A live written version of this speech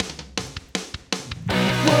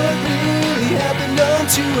What really happened on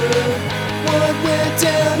tour? What went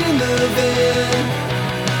down in the van?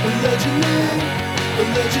 Allegedly,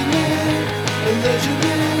 allegedly,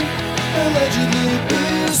 allegedly, allegedly.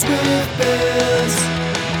 Beers with bands.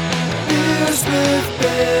 Beers with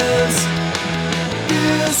bands.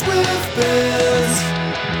 Beers with bands.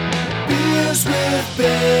 Beers with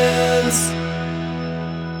bands.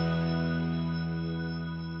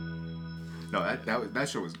 No, that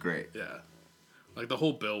show was great. Yeah. Like, the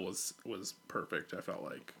whole bill was perfect, I felt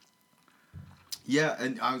like. Yeah,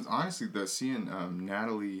 and I was honestly seeing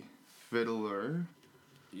Natalie Fiddler.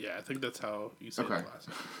 Yeah, I think that's how you say Okay. it last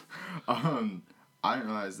name. I didn't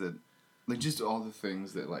realize that, like, just all the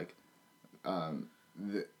things that, like, them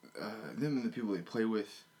and the people they play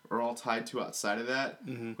with are all tied to outside of that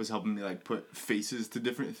was helping me, like, put faces to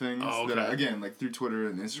different things. Oh, That okay. again, like, through Twitter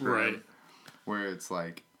and Instagram. Right. Where it's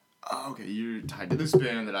like, oh, okay, you're tied to this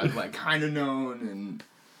band that I've, like, kind of known, and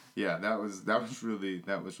yeah, that was really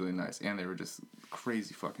nice. And they were just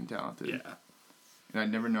crazy fucking talented. Yeah. And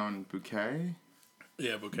I'd never known Bouquet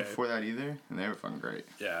Yeah, Bouquet. before that either, and they were fucking great.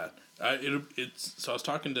 Yeah. So I was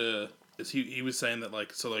talking to... He was saying that,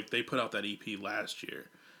 like... So, like, they put out that EP last year.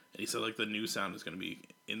 And he said, like, the new sound is going to be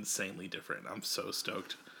insanely different. I'm so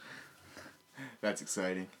stoked. That's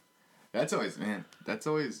exciting. That's always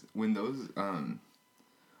when those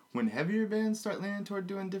when heavier bands start leaning toward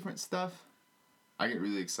doing different stuff, I get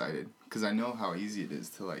really excited because I know how easy it is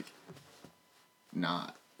to, like,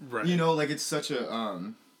 not. Right. You know, like, it's such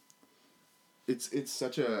a it's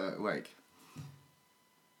such a, like,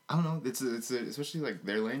 I don't know, it's especially, like,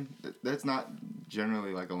 their lane. That's not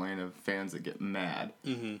generally, like, a lane of fans that get mad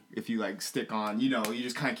if you, like, stick on, you know, you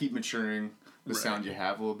just kind of keep maturing the sound you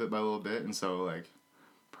have a little bit by little bit, and so, like,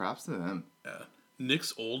 props to them. Yeah.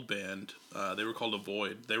 Nick's old band, they were called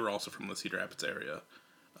Avoid. They were also from the Cedar Rapids area.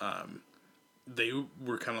 They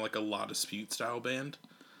were kind of like a La Dispute style band.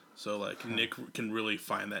 So, like, Nick can really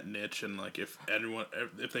find that niche, and, like, if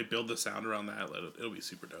they build the sound around that, it'll be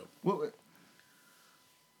super dope. What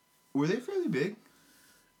were they fairly big?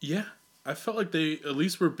 Yeah. I felt like they at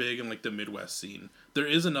least were big in, like, the Midwest scene. There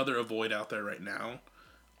is another Avoid out there right now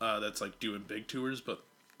that's, like, doing big tours, but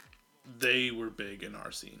they were big in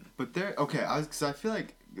our scene. But they're okay. Because I feel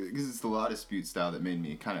like because it's the La Dispute style that made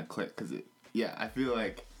me kind of click. Because I feel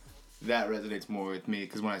like that resonates more with me.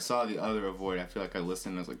 Because when I saw the other Avoid, I feel like I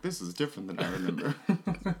listened and I was like, this is different than I remember.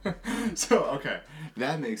 So okay,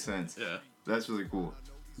 that makes sense. Yeah. That's really cool.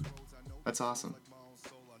 That's awesome.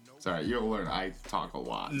 Sorry, you'll learn. I talk a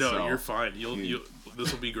lot. No, so you're fine. You'll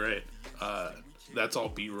this will be great. That's all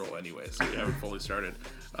B-roll anyway, so we haven't fully started.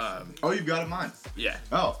 Oh, you've got it mine. Yeah.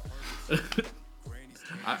 Oh.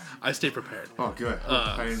 I stay prepared. Oh, good.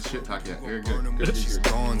 I didn't shit talk yet. Good. Good. She's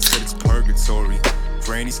gone, said it's purgatory.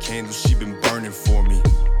 Granny's candles she been burning for me.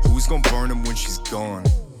 Who's gonna burn them when she's gone?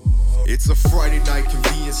 It's a Friday night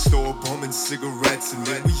convenience store, bumming cigarettes, and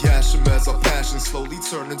then we hash them as our passion slowly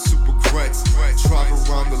turn into regrets. Drive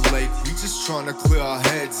around the lake, we just trying to clear our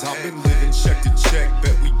heads. I've been living check to check,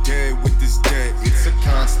 bet we dead with this debt. It's a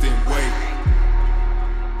constant wait.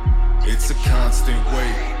 It's a constant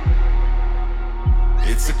wait.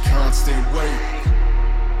 It's a constant wait.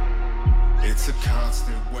 It's a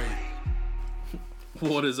constant wait.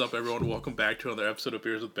 What is up, everyone? Welcome back to another episode of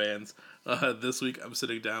Beers with Bands. This week, I'm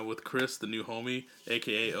sitting down with Chris, the new homie,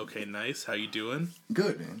 a.k.a. OK Nice. How you doing?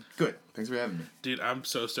 Good, man. Good. Thanks for having me. Dude, I'm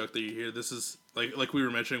so stoked that you're here. This is, like we were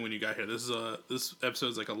mentioning when you got here, this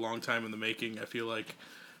episode's like a long time in the making, I feel like.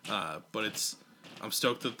 But I'm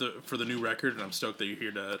stoked for the new record, and I'm stoked that you're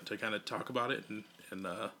here to kind of talk about it and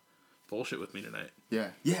bullshit with me tonight. Yeah.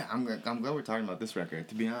 I'm glad we're talking about this record.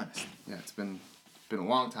 To be honest, yeah, it's been a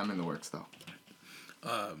long time in the works though.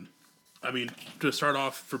 I mean, to start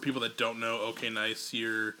off, for people that don't know, OK Nice,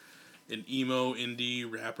 you're an emo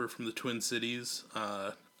indie rapper from the Twin Cities.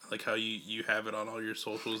 Like how you have it on all your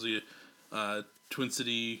socials. Twin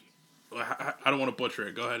City. I don't want to butcher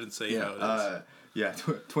it. Go ahead and say how it is.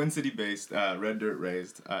 Twin City based, red dirt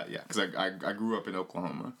raised. Because I grew up in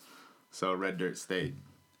Oklahoma, so red dirt state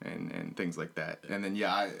and things like that. And then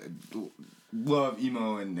I love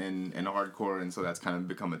emo and hardcore, and so that's kind of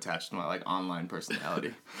become attached to my like online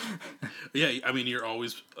personality. Yeah, I mean you're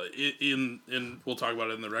always in we'll talk about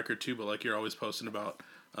it in the record too, but like you're always posting about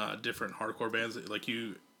different hardcore bands. Like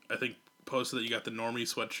I think posted that you got the Normie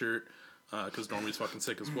sweatshirt. Because Normie's fucking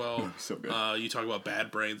sick as well. So good. You talk about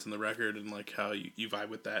Bad Brains in the record and like how you vibe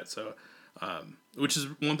with that. So, which is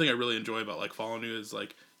one thing I really enjoy about like following you is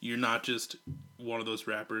like you're not just one of those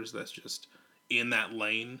rappers that's just in that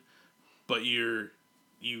lane, but I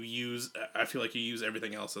feel like you use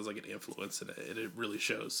everything else as like an influence, and it really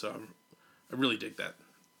shows. So I really dig that.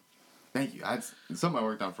 Thank you. It's something I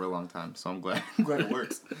worked on for a long time, so I'm glad it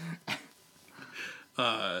works.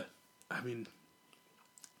 I mean,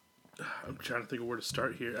 I'm trying to think of where to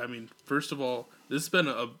start here. I mean, first of all, this has been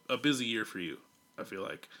a busy year for you, I feel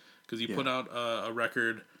like. Because you put out a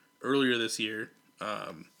record earlier this year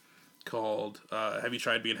called Have You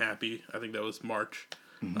Tried Being Happy? I think that was March.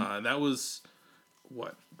 Mm-hmm. And that was,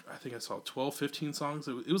 what? I think I saw 12, 15 songs.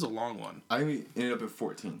 It was a long one. I think we ended up at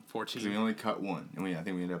 14. 14. 'Cause we only cut one, and I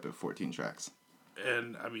think we ended up at 14 tracks.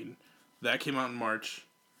 And, I mean, that came out in March.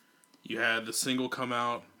 You had the single come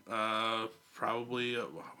out probably, I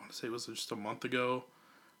want to say it was just a month ago,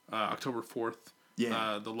 October 4th.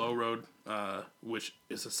 Yeah. The Low Road, which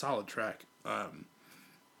is a solid track.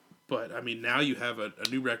 But, I mean, now you have a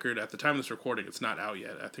new record. At the time of this recording, it's not out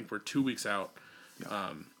yet. I think we're 2 weeks out.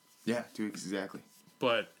 Yeah, 2 weeks exactly.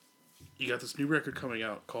 But you got this new record coming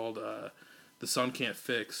out called The Sun Can't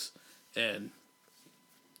Fix. And,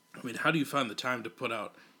 I mean, how do you find the time to put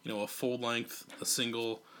out, a full length, a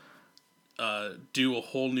single, do a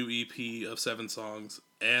whole new EP of 7 songs,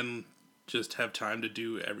 and just have time to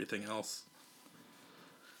do everything else?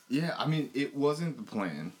 Yeah, I mean, it wasn't the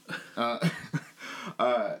plan.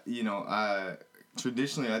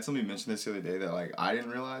 Traditionally, I had somebody mention this the other day that, like, I didn't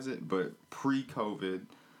realize it, but pre-COVID,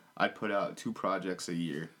 I'd put out 2 projects a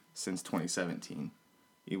year since 2017.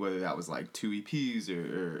 Whether that was, like, 2 EPs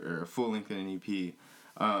or a full length in an EP.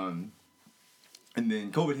 And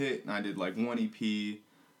then COVID hit, and I did, like, 1 EP,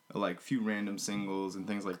 like, a few random singles and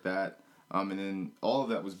things like that. And then all of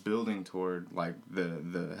that was building toward, like,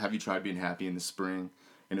 the Have You Tried Being Happy in the spring.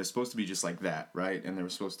 And it was supposed to be just like that, right? And there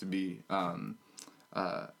was supposed to be,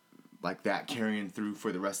 like, that carrying through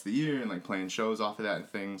for the rest of the year and, like, playing shows off of that and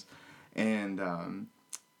things. And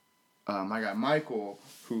my guy Michael,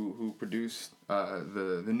 who produced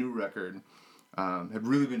the new record, had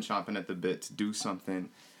really been chomping at the bit to do something.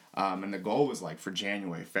 And the goal was, like, for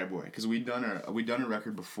January, February. Because we'd done a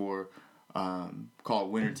record before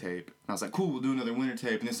called Winter Tape. And I was like, cool, we'll do another Winter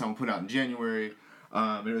Tape. And this time we'll put it out in January.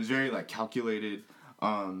 And it was very, like, calculated.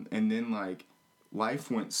 And then, like, life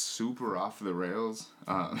went super off the rails,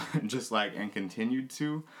 and continued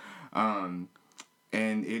to. And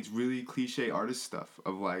it's really cliche artist stuff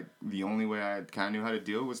of, like, the only way I kind of knew how to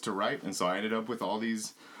deal was to write. And so I ended up with all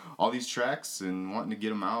these tracks and wanting to get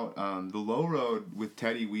them out. The Low Road with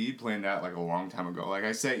Teddy, we planned out, like, a long time ago. Like,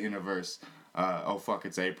 I say in a verse, oh fuck,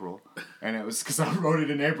 it's April. And it was because I wrote it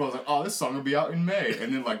in April. I was like, oh, this song will be out in May.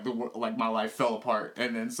 And then, like, my life fell apart.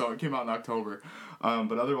 And then so it came out in October.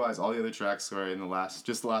 But otherwise, all the other tracks were in the last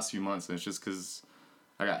few months. And it's just because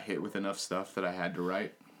I got hit with enough stuff that I had to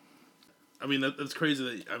write. I mean, that's crazy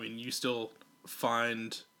that, I mean, you still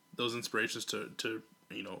find those inspirations to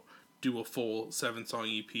do a full 7-song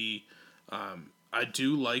EP. I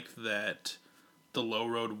do like that The Low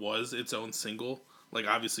Road was its own single. Like,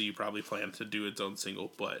 obviously, you probably planned to do its own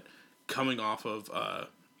single, but coming off of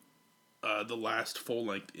the last full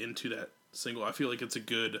length into that single, I feel like it's a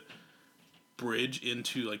good bridge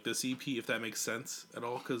into, like, this EP, if that makes sense at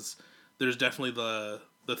all, because there's definitely the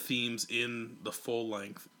themes in the full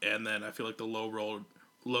length, and then I feel like the Low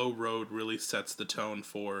Road really sets the tone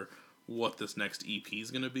for what this next EP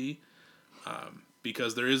is going to be,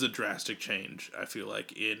 because there is a drastic change, I feel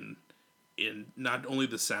like, in not only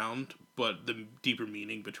the sound, but the deeper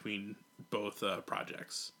meaning between both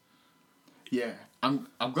projects. Yeah, I'm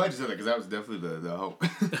glad you said that because that was definitely the hope.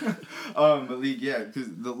 But yeah, because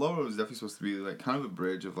the Low Road was definitely supposed to be, like, kind of a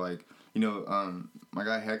bridge of, like, my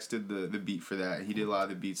guy Hex did the beat for that. He did a lot of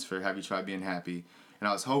the beats for Have You Tried Being Happy, and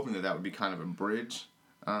I was hoping that would be kind of a bridge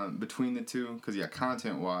between the two, because yeah,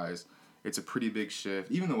 content wise, it's a pretty big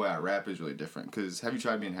shift. Even the way I rap is really different, because Have You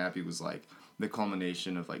Tried Being Happy was, like, the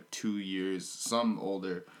culmination of, like, 2 years, some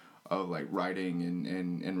older, of, like, writing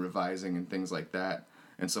and revising and things like that.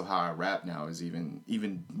 And so how I rap now is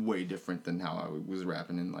even way different than how I was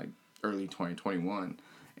rapping in, like, early 2021.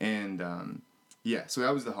 And yeah, so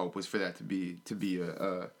that was the hope, was for that to be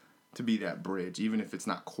that bridge, even if it's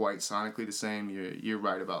not quite sonically the same. You're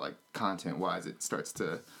right about, like, content wise, it starts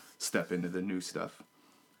to step into the new stuff.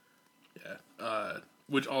 Yeah,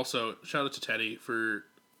 which also shout out to Teddy for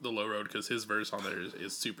the Low Road, because his verse on there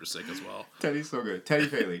is super sick as well. Teddy's so good. Teddy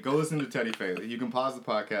Faley. Go listen to Teddy Faley. You can pause the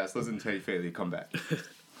podcast, listen to Teddy Faley, come back.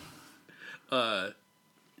 But,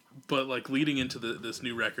 like, leading into this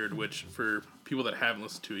new record, which for people that haven't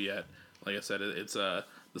listened to it yet, like I said, it's The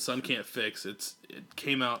Sun Can't Fix. It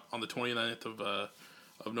came out on the 29th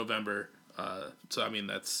of November. So I mean,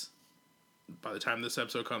 that's, by the time this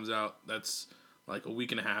episode comes out, that's like a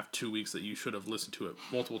week and a half, 2 weeks that you should have listened to it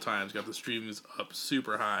multiple times. Got the streams up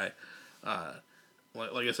super high.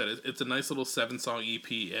 like I said, it's a nice little 7-song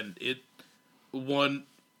EP, and one,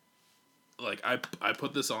 like, I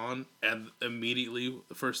put this on, and immediately,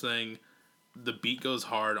 the first thing, the beat goes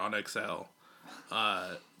hard on XL,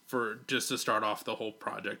 for just to start off the whole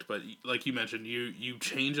project. But like you mentioned, you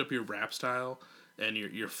change up your rap style and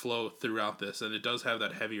your flow throughout this, and it does have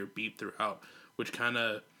that heavier beat throughout, which kind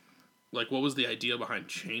of, like, what was the idea behind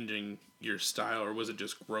changing your style, or was it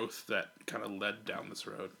just growth that kind of led down this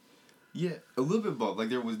road? Yeah, a little bit both. Like,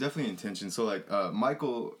 there was definitely intention. So, like,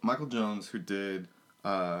 Michael Jones, who did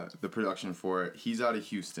the production for it, he's out of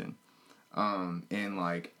Houston, and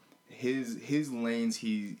like his lanes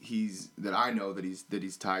he's that I know that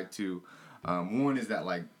he's tied to. One is that,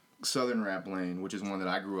 like, Southern rap lane, which is one that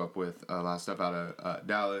I grew up with. A lot of stuff out of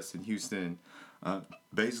Dallas and Houston,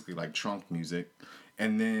 basically like trunk music.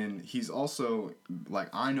 And then he's also, like,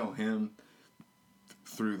 I know him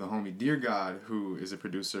through the homie Dear God, who is a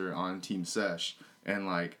producer on Team Sesh. And,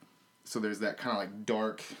 like, so there's that kind of, like,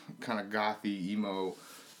 dark, kind of gothy, emo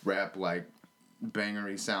rap, like,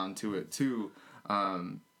 bangery sound to it, too.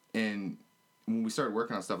 And when we started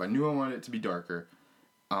working on stuff, I knew I wanted it to be darker,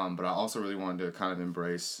 but I also really wanted to kind of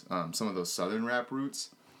embrace some of those Southern rap roots.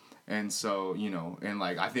 And so, you know, and,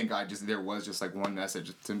 like, I think there was just, like, one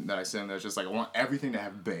message that I sent that was just, like, I want everything to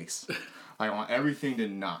have bass. I want everything to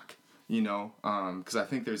knock, you know? Because I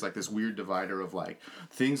think there's, like, this weird divider of, like,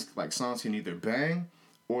 things, like, songs can either bang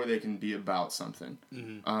or they can be about something.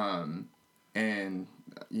 Mm-hmm. And,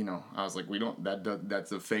 you know, I was like,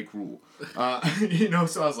 that's a fake rule. You know,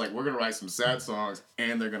 so I was like, we're going to write some sad songs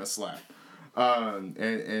and they're going to slap. And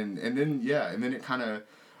then it kind of,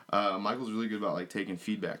 Michael's really good about, like, taking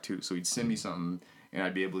feedback too. So he'd send me something and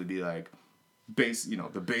I'd be able to be like, bass, you know,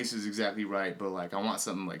 the bass is exactly right, but, like, I want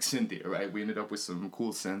something like Cynthia, right? We ended up with some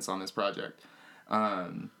cool synths on this project.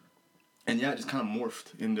 And yeah, it just kind of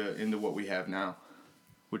morphed into what we have now,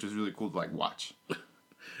 which is really cool to, like, watch.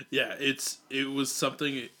 Yeah, it was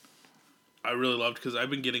something I really loved, because I've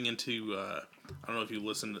been getting into, I don't know if you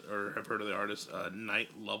listened or have heard of the artist, Night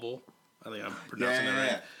Lovell. I think I'm pronouncing that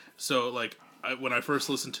right. Yeah. So, like, when I first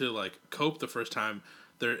listened to, like, Cope the first time,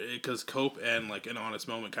 because Cope and, like, An Honest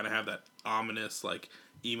Moment kind of have that ominous, like,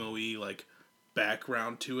 emo-y, like,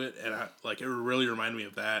 background to it, and it really reminded me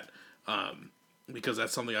of that, because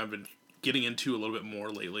that's something I've been getting into a little bit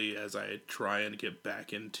more lately as I try and get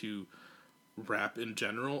back into rap in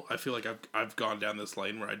general. I feel like I've gone down this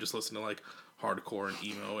lane where I just listen to, like, hardcore and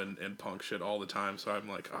emo and punk shit all the time, so I'm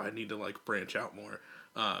like, I need to, like, branch out more,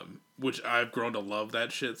 which I've grown to love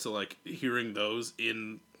that shit. So, like, hearing those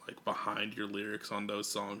in, like, behind your lyrics on those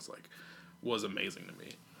songs, like, was amazing to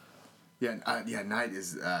me. Yeah, Night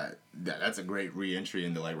is that's a great re-entry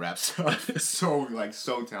into, like, rap stuff. so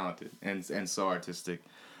talented and so artistic.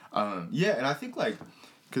 Yeah, and I think, like,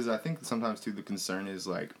 because I think sometimes too the concern is,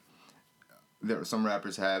 like, that some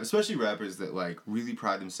rappers have, especially rappers that, like, really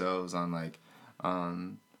pride themselves on, like,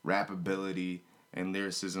 rap ability and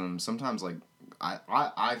lyricism. Sometimes, like,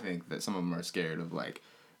 I think that some of them are scared of, like,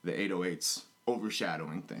 the 808s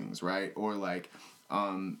overshadowing things, right? Or, like,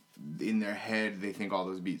 in their head they think all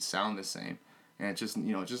those beats sound the same, and it's just,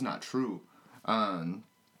 you know, it's just not true.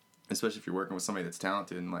 Especially if you're working with somebody that's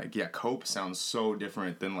talented, and, like, yeah, Cope sounds so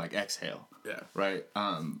different than, like, Exhale. Yeah. Right.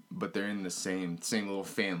 But they're in the same little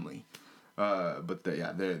family. But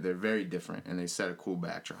they're very different, and they set a cool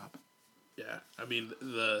backdrop. Yeah, I mean,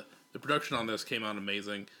 the production on this came out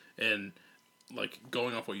amazing, and, like,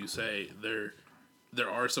 going off what you say, there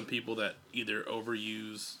are some people that either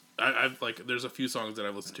overuse. I've like, there's a few songs that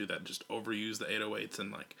I've listened to that just overuse the 808s,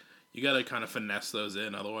 and, like, you gotta kind of finesse those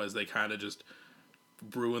in, otherwise they kind of just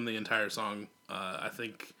ruin the entire song. I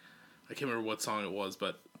think, I can't remember what song it was,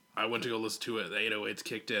 but I went to go listen to it, the 808s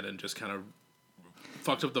kicked in and just kind of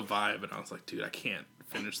fucked up the vibe, and I was like, dude, I can't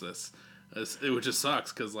finish this. It just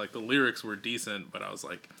sucks, because, like, the lyrics were decent, but I was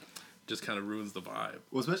like, just kind of ruins the vibe.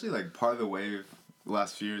 Well, especially, like, part of the wave the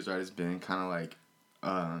last few years, right, has been kind of, like,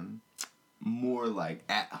 more, like,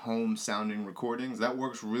 at-home sounding recordings. That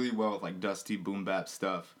works really well with, like, dusty boom bap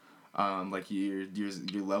stuff. Like, your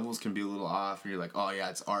levels can be a little off, and you're like, oh yeah,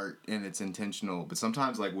 it's art and it's intentional. But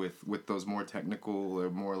sometimes, like, with those more technical or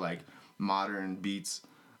more, like, modern beats,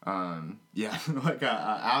 yeah, like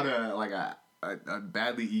a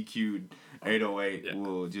badly EQ'd 808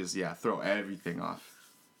 will just, yeah, throw everything off.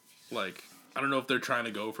 Like, I don't know if they're trying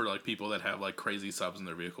to go for, like, people that have, like, crazy subs in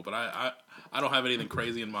their vehicle, but I don't have anything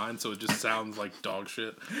crazy in mind, so it just sounds like dog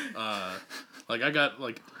shit. Like,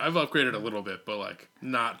 I've upgraded a little bit, but, like,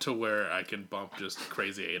 not to where I can bump just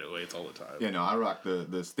crazy 808s all the time. Yeah, no, I rock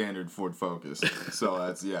the standard Ford Focus, so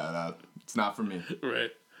that's, it's not for me.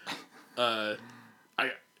 Right.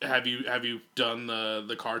 Have you done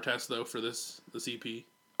the car test though for this EP?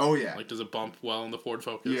 Oh yeah. Like, does it bump well in the Ford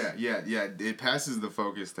Focus? Yeah. It passes the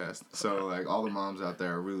focus test. So like all the moms out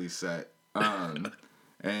there are really set. And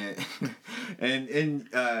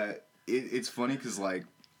it's funny because like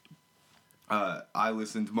I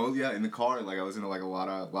listened to in the car, like I listen to like a lot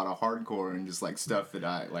of hardcore and just like stuff that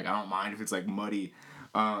I don't mind if it's like muddy.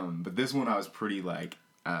 But this one I was pretty like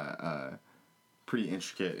pretty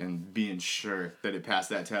intricate and being sure that it passed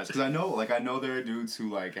that test, because I know there are dudes who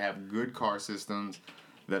like have good car systems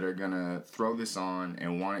that are gonna throw this on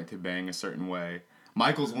and want it to bang a certain way.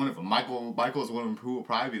 Michael's one of them. Michael's one of them who will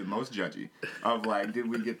probably be the most judgy of like, did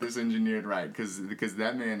we get this engineered right? Because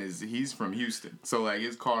that man he's from Houston, so like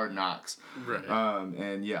his car knocks. Right.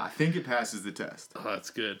 And yeah, I think it passes the test. Oh, that's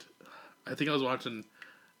good. I think I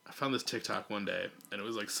found this TikTok one day, and it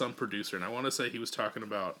was like some producer, and I want to say he was talking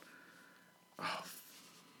about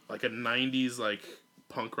like a 90s like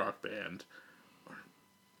punk rock band.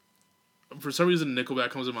 For some reason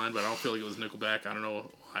Nickelback comes to mind, but I don't feel like it was Nickelback. I don't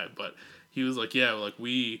know why, but he was like, yeah, like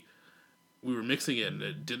we were mixing it and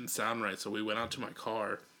it didn't sound right, so we went out to my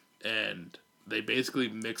car and they basically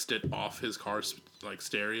mixed it off his car's like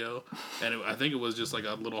stereo, and I think it was just like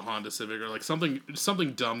a little Honda Civic or like something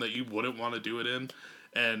dumb that you wouldn't want to do it in,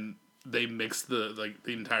 and they mixed the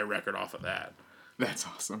entire record off of that. That's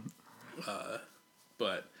awesome.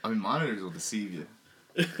 But I mean, monitors will deceive you.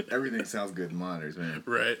 Everything sounds good in monitors, man.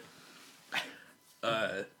 Right.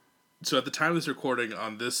 So at the time of this recording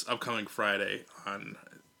on this upcoming Friday, on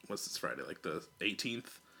what's this Friday, like the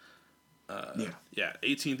 18th? Yeah,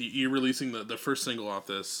 18th. You're releasing the first single off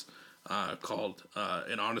this, called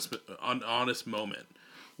An Honest Moment,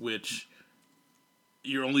 which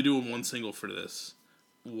you're only doing one single for this.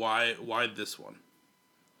 Why this one?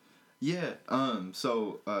 Yeah.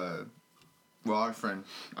 Well, our friend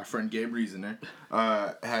Gabe Reasoner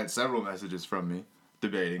had several messages from me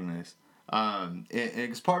debating this. And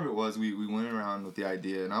because part of it was we went around with the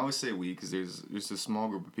idea, and I always say we because there's a small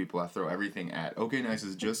group of people I throw everything at. Okay Nice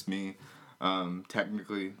is just me,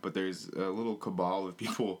 technically, but there's a little cabal of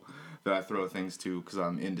people that I throw things to because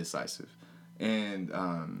I'm indecisive. And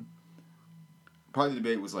part of the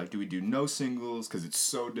debate was like, do we do no singles because it's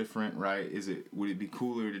so different, right? Would it be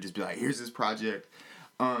cooler to just be like, here's this project?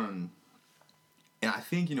 And I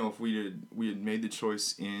think, if we had made the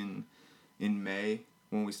choice in May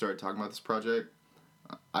when we started talking about this project,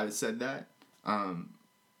 I'd have said that.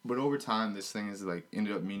 But over time, this thing has like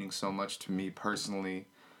ended up meaning so much to me personally,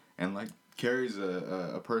 and like carries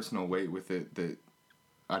a personal weight with it that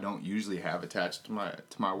I don't usually have attached to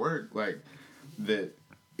my work. Like that,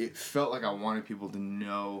 it felt like I wanted people to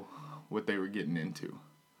know what they were getting into,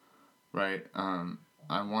 right?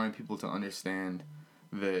 I wanted people to understand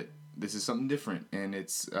that this is something different, and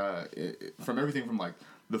it's from everything from like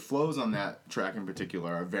the flows on that track in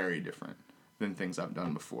particular are very different than things I've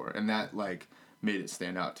done before, and that like made it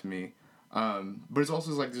stand out to me. But it's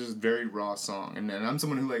also like this very raw song, and I'm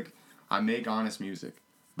someone who like I make honest music,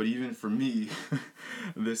 but even for me,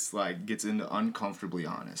 this like gets into uncomfortably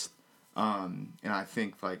honest, and I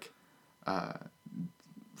think like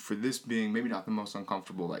for this being maybe not the most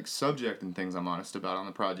uncomfortable like subject and things I'm honest about on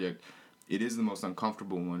the project, it is the most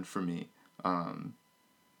uncomfortable one for me.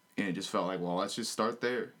 And it just felt like, well, let's just start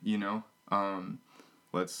there,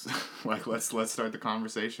 let's start the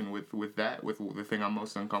conversation with the thing I'm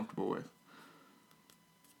most uncomfortable with.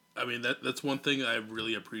 I mean, that's one thing I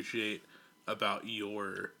really appreciate about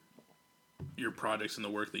your projects and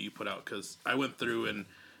the work that you put out, because I went through, and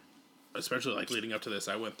especially like leading up to this,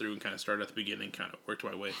 I went through and kind of started at the beginning, kind of worked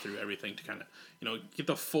my way through everything to kind of, get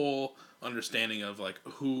the full understanding of like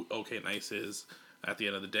who OK Nice is at the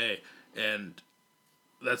end of the day. And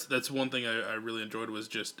that's one thing I really enjoyed, was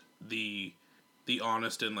just the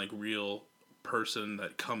honest and like real person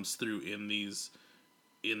that comes through in these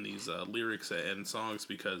lyrics and songs,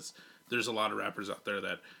 because there's a lot of rappers out there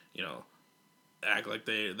that act like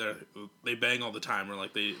they bang all the time, or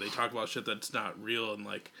like they talk about shit that's not real, and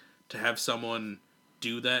like to have someone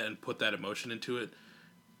do that and put that emotion into it,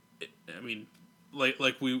 I mean, like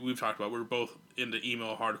we've talked about, we're both into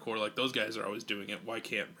emo hardcore, like those guys are always doing it. Why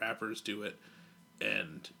can't rappers do it?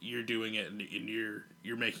 And you're doing it, and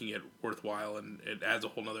you're making it worthwhile, and it adds a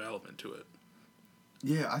whole nother element to it.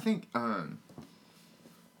 Yeah, I think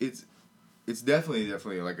it's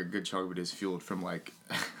definitely like a good chunk of it is fueled from like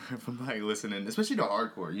listening, especially to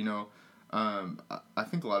hardcore. I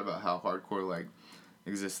think a lot about how hardcore like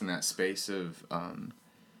exists in that space of how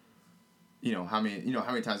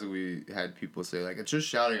many times have we had people say like, it's just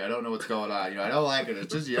shouting, I don't know what's going on, I don't like it,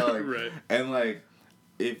 it's just yelling. Right. And like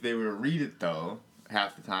if they were to read it though,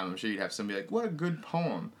 half the time I'm sure you'd have somebody like, what a good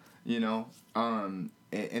poem, you know, and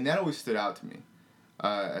that always stood out to me,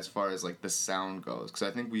 as far as like the sound goes, because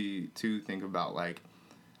I think we too think about like,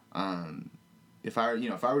 if I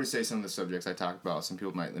were to say some of the subjects I talked about, some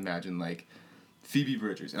people might imagine like Phoebe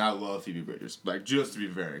Bridgers, and I love Phoebe Bridgers, like just to be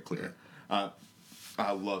very clear,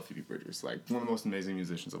 I love Phoebe Bridgers, like one of the most amazing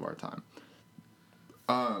musicians of our time.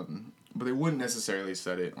 But they wouldn't necessarily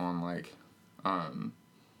set it on like a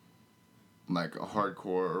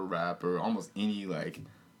hardcore or rap or almost any like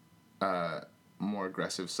more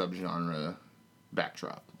aggressive subgenre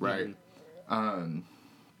backdrop, right? And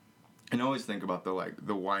I always think about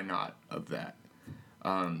the why not of that.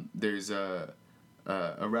 There's a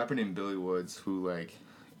rapper named Billy Woods who like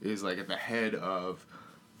is like at the head of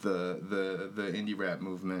the indie rap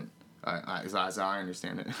movement, as I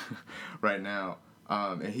understand it right now.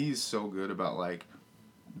 And he's so good about like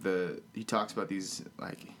he talks about these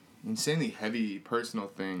like insanely heavy personal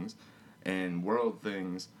things and world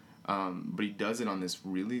things, but he does it on this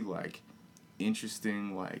really like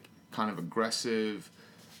interesting, like kind of aggressive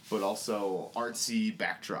but also artsy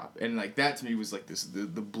backdrop, and like that to me was like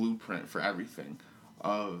the blueprint for everything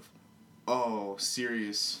of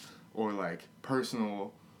serious or like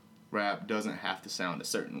personal rap doesn't have to sound a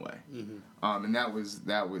certain way. And that was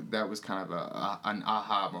kind of an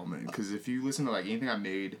aha moment, because if you listen to like anything I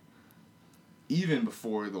made even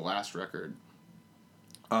before the last record,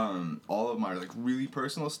 all of my like really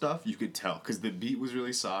personal stuff, you could tell because the beat was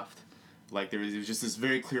really soft. Like there was just this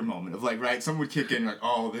very clear moment of like, right, someone would kick in like,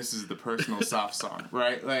 oh, this is the personal soft song,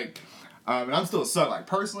 right? Like, and I'm still a sucker. Like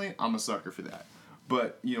personally, I'm a sucker for that.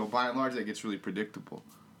 But you know, by and large, that gets really predictable.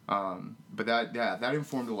 But that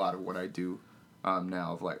informed a lot of what I do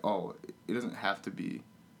now. Of like, oh, it doesn't have to be,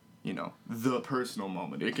 you know, the personal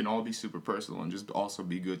moment. It can all be super personal and just also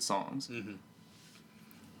be good songs. Mm-hmm.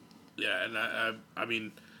 Yeah, and I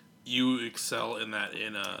mean, you excel in that.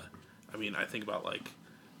 I mean, I think about like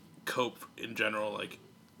Cope in general, like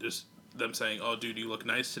just them saying, "Oh, dude, you look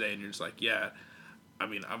nice today," and you're just like, "Yeah." I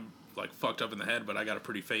mean, I'm like fucked up in the head, but I got a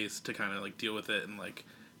pretty face to kind of like deal with it and like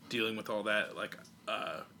dealing with all that. Like,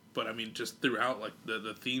 but I mean, just throughout like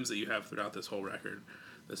the themes that you have throughout this whole record,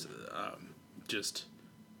 this just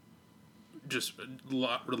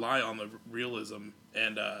rely on the realism,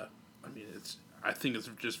 and I mean, I think it's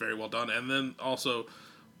just very well done. And then also,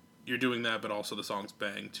 you're doing that, but also the songs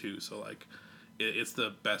bang too. So like, it's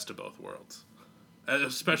the best of both worlds.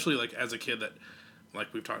 Especially like as a kid that,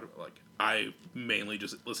 like we've talked about, like I mainly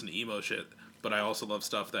just listen to emo shit, but I also love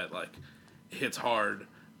stuff that like hits hard.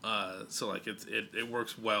 So like it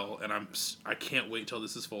works well, and I can't wait till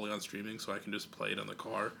this is fully on streaming so I can just play it in the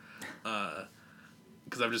car.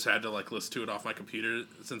 Because I've just had to like listen to it off my computer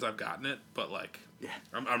since I've gotten it, but like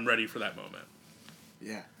I'm ready for that moment.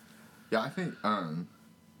 Yeah, I think I'm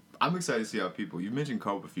excited to see how people. You mentioned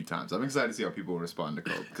Cope a few times. I'm excited to see how people respond to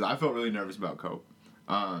Cope, because I felt really nervous about Cope,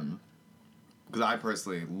 because I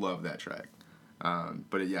personally love that track.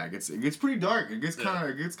 But it gets pretty dark. It gets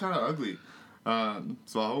kind of ugly.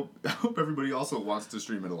 So I hope everybody also wants to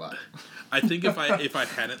stream it a lot. I think if I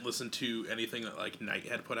hadn't listened to anything that like Night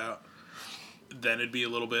had put out, then it'd be a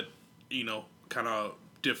little bit, you know, kind of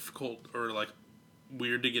difficult or like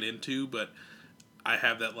weird to get into. But I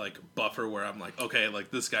have that like buffer where I'm like, okay,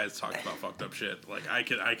 like this guy's talking about fucked up shit. Like I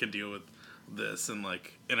can deal with this and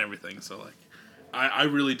like and everything. So like, I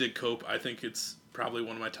really dig Cope. I think it's probably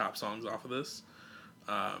one of my top songs off of this.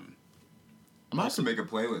 I'm also make a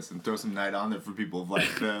playlist and throw some Night on there for people, like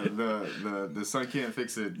the Sun Can't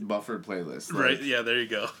Fix It buffer playlist. Like, right? Yeah, there you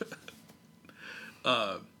go.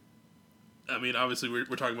 I mean, obviously we're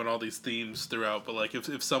talking about all these themes throughout, but like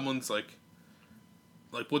if someone's like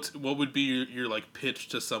what would be your like pitch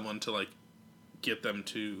to someone to like get them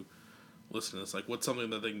to listen to this? Like what's something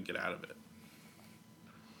that they can get out of it?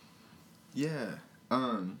 Yeah.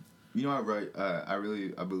 You know,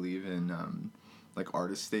 I believe in like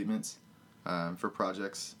artist statements for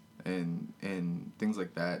projects and things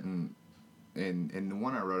like that, and the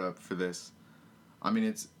one I wrote up for this, I mean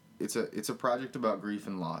it's a project about grief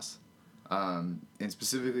and loss, and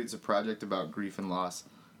specifically it's a project about grief and loss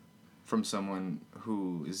from someone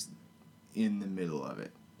who is in the middle of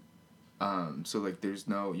it. So like there's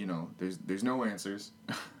no, you know, there's no answers.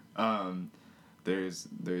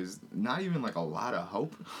 There's not even like a lot of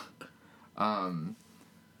hope.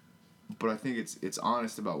 But I think it's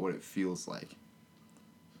honest about what it feels like.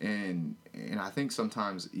 And I think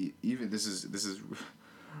sometimes even this is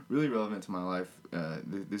really relevant to my life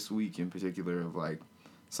this week in particular, of like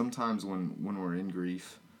sometimes when we're in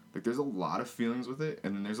grief, like there's a lot of feelings with it,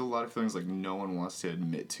 and then there's a lot of feelings like no one wants to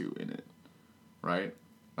admit to in it, right?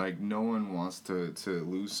 Like, no one wants to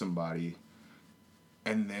lose somebody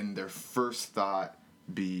and then their first thought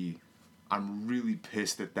be, I'm really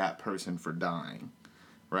pissed at that person for dying,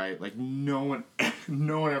 right? Like, no one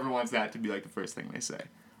ever wants that to be, like, the first thing they say,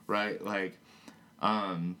 right? Like,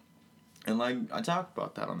 and, like, I talk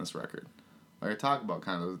about that on this record. Like, I talk about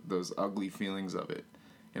kind of those ugly feelings of it.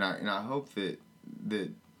 And I hope that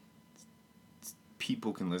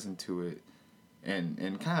people can listen to it and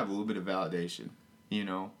kind of have a little bit of validation, you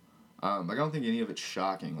know? Like, I don't think any of it's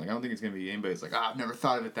shocking. Like, I don't think it's going to be anybody's like, I've never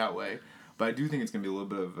thought of it that way. But I do think it's going to be a little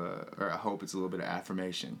bit of, or I hope it's a little bit of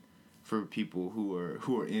affirmation for people who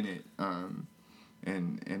are in it,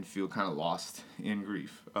 and feel kind of lost in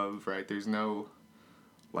grief of, right? There's no,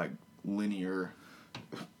 like, linear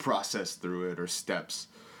process through it or steps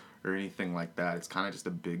or anything like that. It's kind of just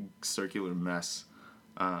a big circular mess.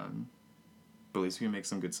 But at least we can make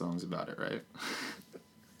some good songs about it, right?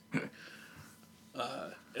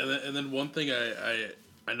 And then one thing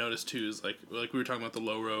I noticed too is like we were talking about the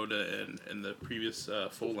Low Road and the previous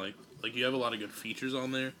full length. Like, you have a lot of good features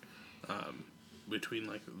on there, between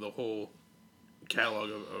like the whole catalog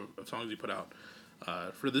of songs you put out.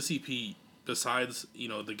 For this EP, besides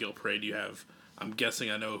the Guilt Parade, you have, I'm guessing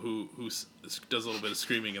I know who does a little bit of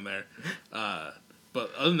screaming in there.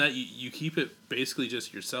 But other than that, you keep it basically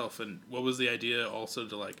just yourself. And what was the idea also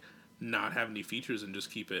to like not have any features and just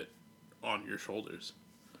keep it on your shoulders?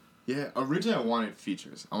 Yeah, originally I wanted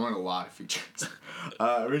features. I wanted a lot of features.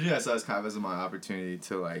 Originally I saw this kind of as my opportunity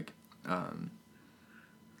to like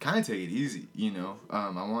kind of take it easy, I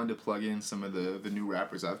wanted to plug in some of the new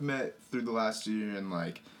rappers I've met through the last year and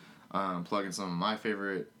like plug in some of my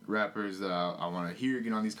favorite rappers that I want to hear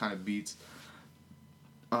get on these kind of beats.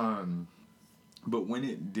 But when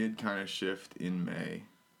it did kind of shift in May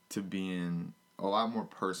to being a lot more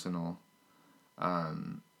personal,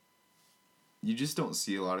 you just don't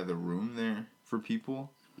see a lot of the room there for people.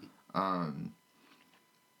 And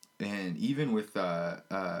even with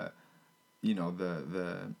the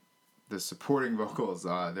supporting vocals,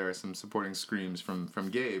 there are some supporting screams from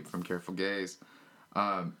Gabe from Careful Gaze.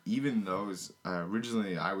 Even those,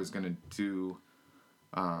 originally I was gonna do,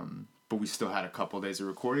 but we still had a couple days of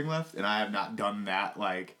recording left, and I have not done that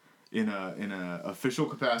like in a official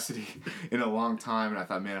capacity in a long time. And I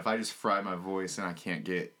thought, man, if I just fry my voice and I can't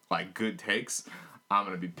get like good takes, I'm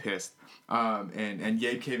gonna be pissed. And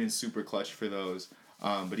Gabe came in super clutch for those.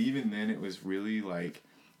 But even then, it was really like,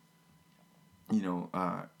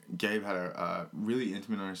 Gabe had a really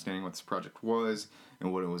intimate understanding what this project was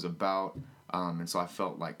and what it was about. And so I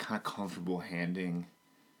felt like kind of comfortable handing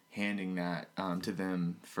that to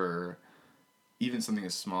them for even something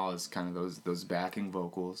as small as kind of those backing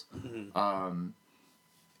vocals. Mm-hmm.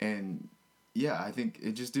 And yeah, I think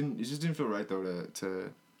it just didn't feel right though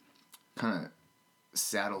to kind of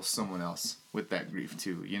saddle someone else with that grief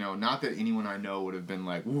too. Not that anyone I know would have been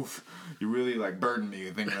like, woof, you really like burdened me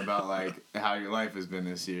thinking about like how your life has been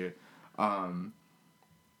this year.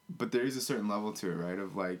 But there is a certain level to it, right?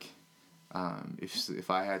 Of like, if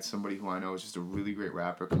I had somebody who I know is just a really great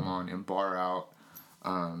rapper come on and bar out,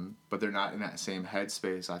 but they're not in that same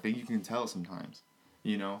headspace, I think you can tell sometimes,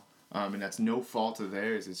 and that's no fault of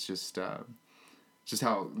theirs. It's just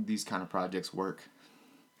how these kind of projects work.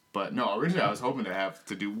 But no, originally I was hoping to have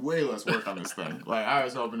to do way less work on this thing. Like, I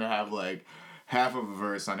was hoping to have like half of a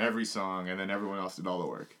verse on every song, and then everyone else did all the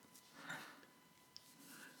work.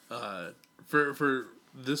 For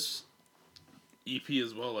this EP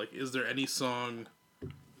as well, like, is there any song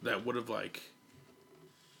that would have like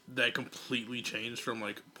that completely changed from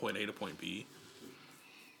like point A to point B?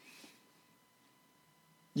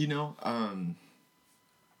 It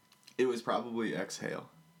was probably Exhale.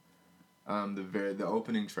 The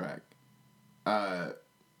opening track,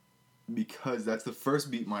 because that's the first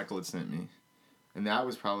beat Michael had sent me, and that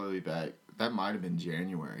was probably that might have been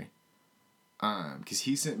January, because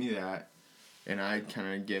he sent me that, and I'd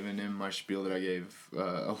kind of given him my spiel that I gave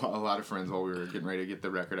a lot of friends while we were getting ready to get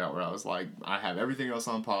the record out, where I was like, I have everything else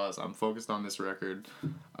on pause, I'm focused on this record,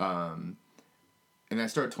 and I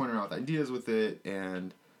started toying around with ideas with it,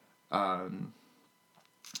 and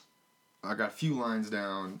I got a few lines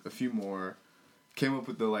down, a few more, came up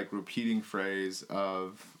with the like repeating phrase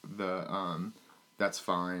of the that's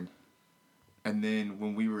fine. And then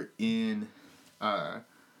when we were when I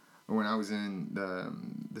was in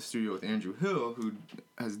the studio with Andrew Hill,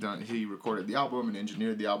 he recorded the album and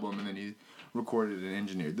engineered the album, and then he recorded and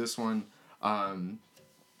engineered this one. And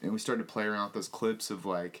we started to play around with those clips of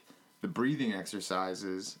like the breathing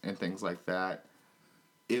exercises and things like that.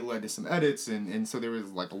 It led to some edits, and so there was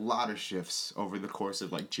like a lot of shifts over the course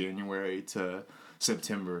of like January to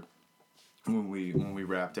September, when we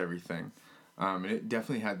wrapped everything. And it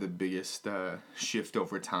definitely had the biggest shift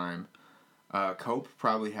over time. Cope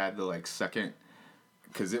probably had the like second,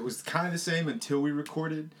 because it was kind of the same until we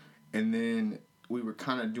recorded, and then we were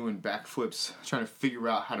kind of doing backflips trying to figure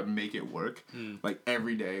out how to make it work. Like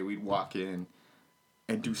every day we'd walk in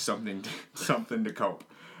and do something to Cope,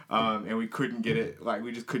 and we couldn't get it. Like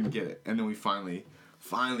we just couldn't get it, and then we finally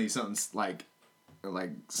something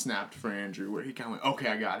like snapped for Andrew where he kind of went, okay,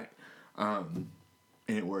 I got it.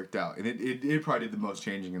 And it worked out, and it probably did the most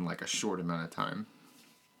changing in like a short amount of time.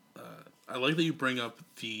 I like that you bring up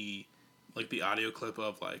the audio clip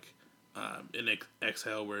of like in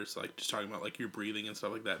Exhale, where it's like just talking about like your breathing and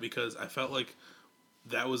stuff like that, because I felt like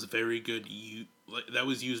that was very good. That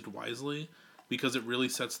was used wisely, because it really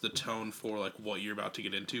sets the tone for like what you're about to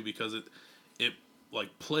get into, because it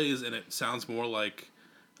like plays and it sounds more like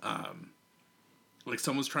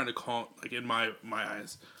someone's trying to call, like in my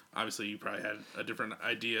eyes. Obviously, you probably had a different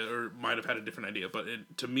idea, or might have had a different idea, but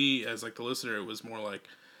to me, as like the listener, it was more like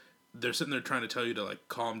they're sitting there trying to tell you to like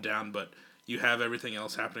calm down, but you have everything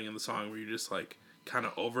else happening in the song where you're just like kind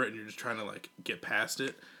of over it and you're just trying to like get past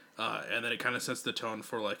it, and then it kind of sets the tone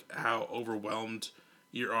for like how overwhelmed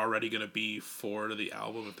you're already gonna be for the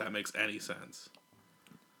album, if that makes any sense.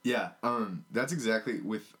 Yeah, that's exactly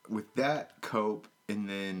with that Cope, and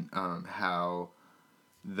then how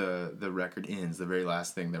the record ends, the very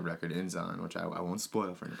last thing the record ends on, which I won't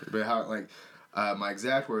spoil for anybody, but how like my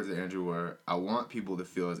exact words to Andrew were, I want people to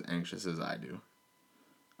feel as anxious as I do.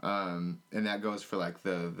 And that goes for like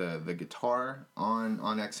the guitar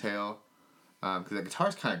on Exhale, because the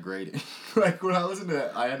guitar's kind of grating. Like when I listened to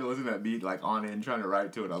that, I had to listen to that beat like on in trying to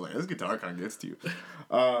write to it. I was like, this guitar kind of gets to you.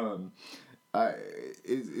 I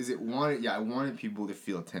wanted people to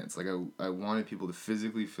feel tense. Like I wanted people to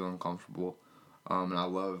physically feel uncomfortable. And I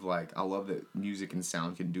love that music and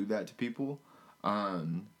sound can do that to people.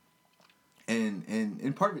 And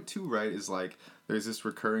part of it too, right, is like there's this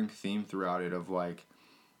recurring theme throughout it of like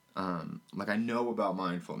I know about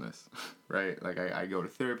mindfulness, right? Like I go to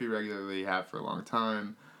therapy regularly, have for a long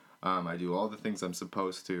time. I do all the things I'm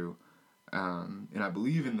supposed to, and I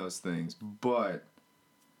believe in those things, but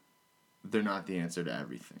they're not the answer to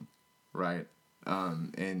everything, right?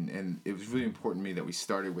 And it was really important to me that we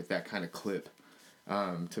started with that kind of clip,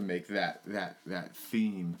 to make that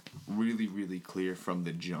theme really, really clear from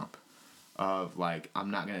the jump. Of like, I'm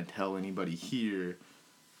not gonna tell anybody here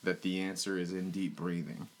that the answer is in deep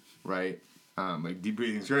breathing, right? Like deep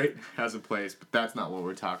breathing's great, has a place, but that's not what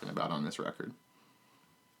we're talking about on this record.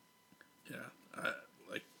 Yeah,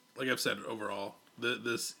 like I've said, overall,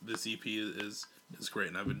 this EP is great,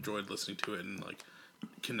 and I've enjoyed listening to it and like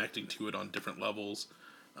connecting to it on different levels.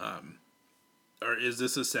 Or is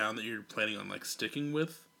this a sound that you're planning on like sticking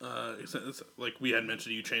with? It's like we had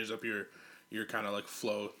mentioned, you changed up your kind of like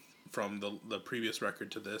flow from the previous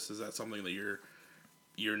record to this. Is that something that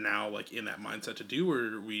you're now like in that mindset to do,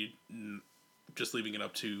 or are we just leaving it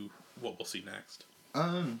up to what we'll see next?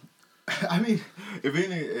 I mean,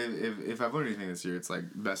 if I've learned anything this year, it's like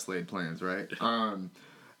best laid plans, right?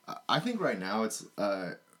 I think right now it's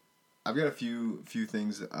I've got a few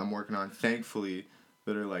things that I'm working on, thankfully,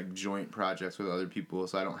 that are like joint projects with other people,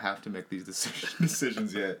 so I don't have to make these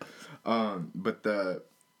decisions yet. But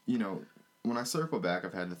when I circle back,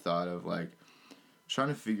 I've had the thought of like trying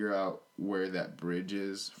to figure out where that bridge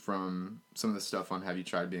is from some of the stuff on Have You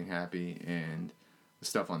Tried Being Happy and the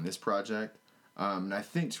stuff on this project. And I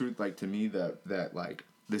think to me that like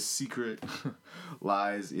the secret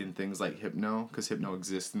lies in things like Hypno, because Hypno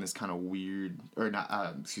exists in this kind of weird, or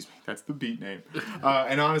not, excuse me, that's the beat name.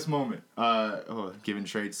 An Honest Moment, given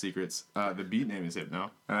trade secrets, the beat name is Hypno.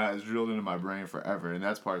 It's drilled into my brain forever, and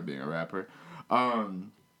that's part of being a rapper.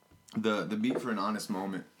 The beat for An Honest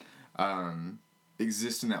Moment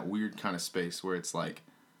exists in that weird kind of space where it's like,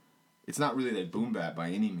 it's not really like boom bap by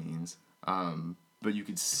any means, but you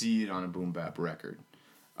could see it on a boom bap record.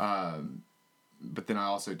 But then I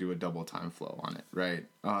also do a double time flow on it, right?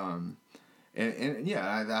 And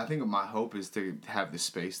yeah, I think my hope is to have the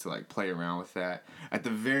space to like play around with that. At the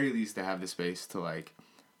very least, to have the space to like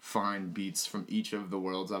find beats from each of the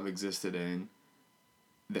worlds I've existed in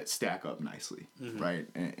that stack up nicely, right?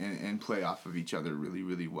 And play off of each other really,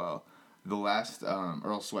 really well. The last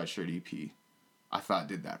Earl Sweatshirt EP, I thought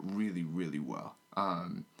did that really, really well.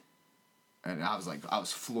 And I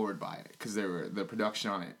was floored by it, because the production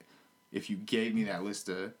on it, if you gave me that list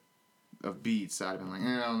of beats, I'd have been like,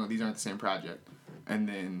 I don't know, these aren't the same project. And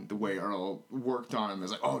then the way Earl worked on them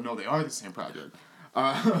is like, oh no, they are the same project.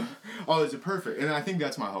 These are perfect. And I think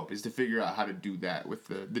that's my hope, is to figure out how to do that with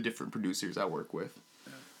the different producers I work with.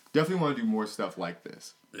 definitely want to do more stuff like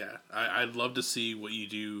this. Yeah, I'd love to see what you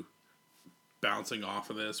do bouncing off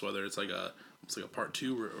of this, whether it's like a part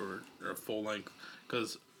 2 or a full length.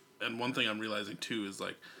 And one thing I'm realizing too is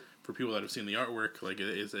like for people that have seen the artwork, like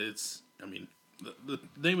it's I mean the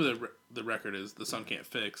name of the record is The Sun Can't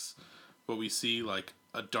Fix, but we see like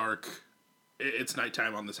a dark. It's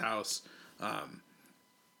nighttime on this house, and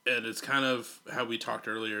it's kind of how we talked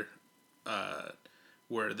earlier,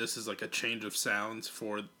 where this is like a change of sounds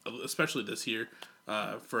for especially this year.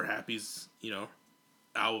 For Happy's,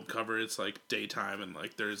 album cover, it's like daytime and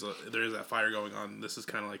like there is that fire going on. This is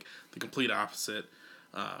kind of like the complete opposite.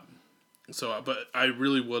 But I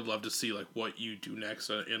really would love to see like what you do next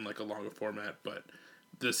in like a longer format. But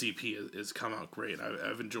this EP is come out great.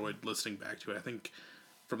 I've enjoyed listening back to it. I think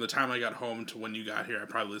from the time I got home to when you got here, I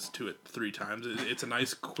probably listened to it 3 times. It's a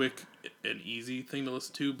nice, quick, and easy thing to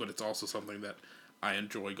listen to, but it's also something that I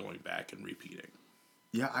enjoy going back and repeating.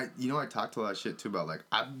 Yeah, I talked a lot of shit too about like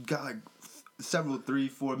I've got like several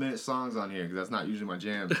 3-4 minute songs on here because that's not usually my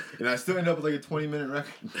jam, and I still end up with like a 20-minute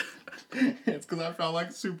record. It's because I found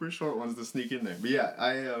like super short ones to sneak in there. But yeah,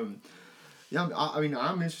 I'm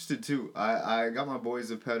interested too. I got my boy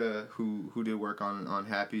Zepeda who did work on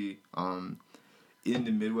Happy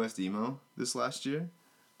into Midwest emo this last year,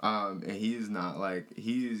 and he is not like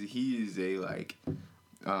he is a like.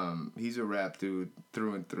 He's a rap dude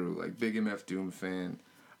through and through, like big MF Doom fan,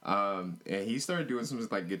 and he started doing some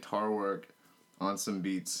like guitar work on some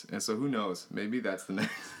beats, and so who knows? Maybe that's the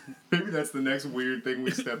next weird thing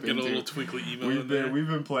we step into. Get a little twinkly emo in there. We've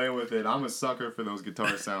been playing with it. I'm a sucker for those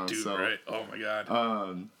guitar sounds. Dude, so, right? Oh my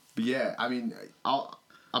god. But yeah, I mean,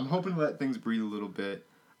 I'm hoping to let things breathe a little bit.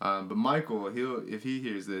 But Michael, if he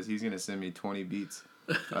hears this, he's gonna send me 20 beats.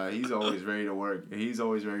 He's always ready to work. He's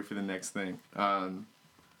always ready for the next thing.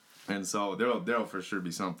 And so there'll for sure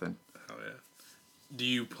be something. Oh yeah. Do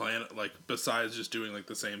you plan, like, besides just doing like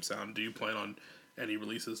the same sound, do you plan on any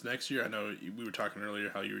releases next year? I know we were talking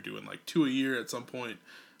earlier how you were doing like 2 a year at some point,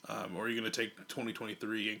 or are you gonna take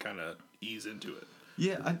 2023 and kind of ease into it?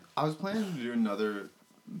 Yeah, I was planning to do another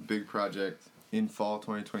big project in fall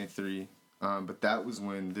 2023, but that was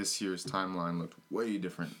when this year's timeline looked way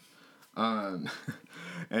different. And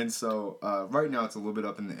so right now it's a little bit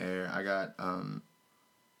up in the air. I got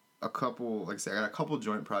a couple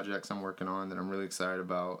joint projects I'm working on that I'm really excited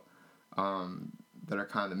about, that are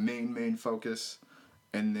kind of the main focus,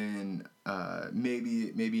 and then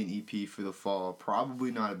maybe an EP for the fall.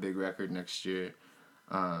 Probably not a big record next year,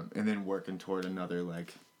 and then working toward another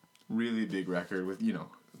like really big record with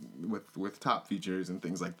with top features and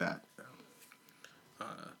things like that.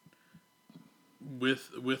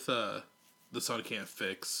 With The Sun Can't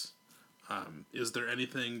Fix, is there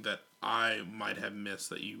anything that I might have missed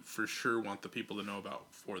that you for sure want the people to know about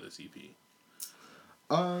for this EP?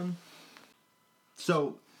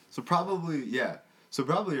 So probably yeah. So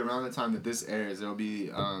probably around the time that this airs, there'll be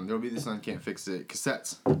The Sun Can't Fix It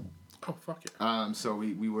cassettes. Oh fuck yeah. So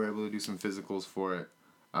we were able to do some physicals for it,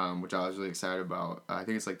 which I was really excited about. I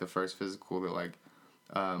think it's like the first physical that like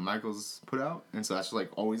Michael's put out, and so that's like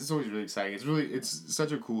it's always really exciting. It's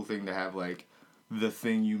such a cool thing to have like the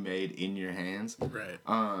thing you made in your hands. Right.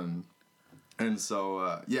 And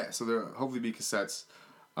so so there'll hopefully be cassettes.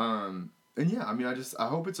 And yeah, I mean I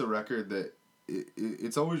hope it's a record that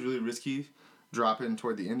it's always really risky dropping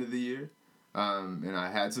toward the end of the year. And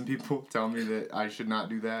I had some people tell me that I should not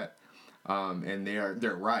do that. And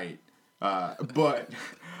they're right. But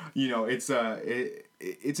it's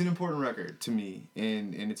an important record to me,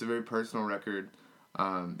 and it's a very personal record.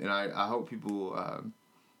 And I hope people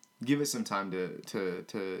give it some time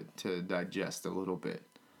to digest a little bit.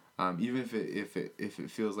 Even if it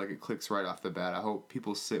feels like it clicks right off the bat, I hope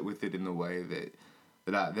people sit with it in the way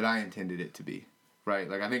that I intended it to be. Right?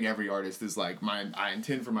 Like I think every artist is like I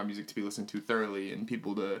intend for my music to be listened to thoroughly and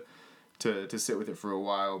people to sit with it for a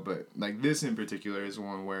while, but like this in particular is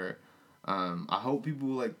one where I hope people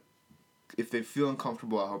like if they feel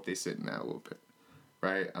uncomfortable, I hope they sit in that a little bit.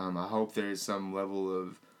 Right? I hope there is some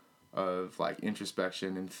level of like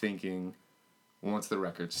introspection and thinking once the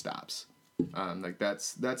record stops. Like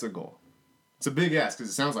that's a goal. It's a big ask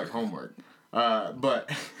because it sounds like homework, but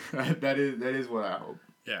that is what I hope.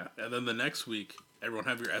 Yeah, and then the next week, everyone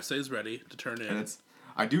have your essays ready to turn in. And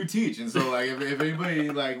I do teach, and so like if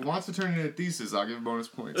anybody like wants to turn in a thesis, I'll give bonus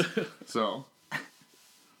points. So.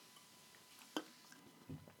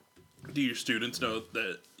 Do your students know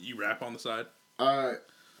that you rap on the side?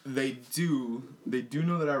 They do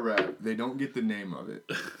know that I rap. They don't get the name of it.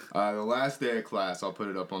 The last day of class, I'll put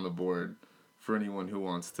it up on the board for anyone who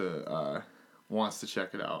wants to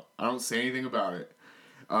check it out. I don't say anything about it,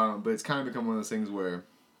 but it's kind of become one of those things where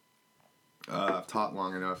I've taught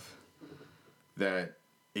long enough that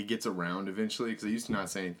it gets around eventually, because I used to not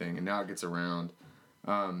say anything, and now it gets around.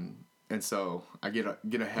 And so I get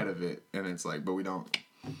ahead of it, and it's like, but you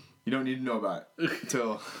don't need to know about it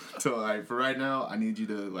till like, for right now, I need you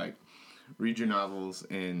to like read your novels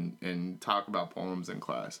and talk about poems in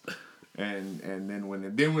class. And then when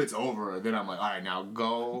it's over, then I'm like, all right, now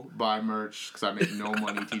go buy merch, because I make no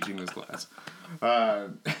money teaching this class.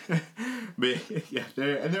 But yeah,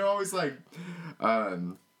 they're always like,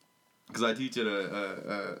 because I teach at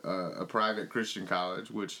a private Christian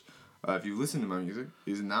college, which, if you listen to my music,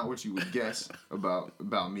 is not what you would guess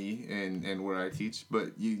about me and where I teach.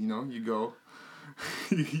 But you go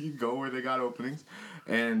you go where they got openings.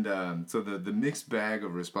 And so the mixed bag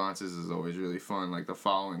of responses is always really fun. Like the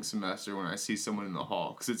following semester when I see someone in the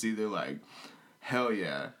hall, because it's either like, hell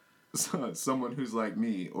yeah, someone who's like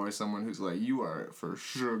me, or someone who's like, you are for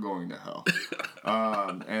sure going to hell.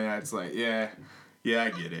 And that's like, yeah, I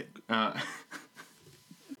get it.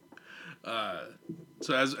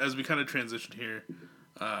 So as we kind of transition here,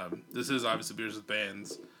 this is obviously Beers with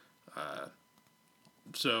Bands.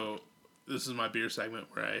 So this is my beer segment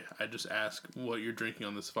where I just ask what you're drinking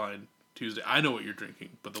on this fine Tuesday. I know what you're drinking,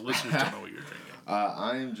 but the listeners don't know what you're drinking.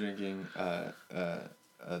 I am drinking a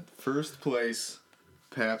first place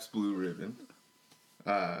Pabst Blue Ribbon,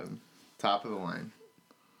 top of the line.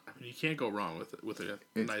 I mean, you can't go wrong with a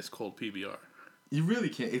nice cold PBR. You really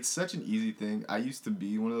can't. It's such an easy thing. I used to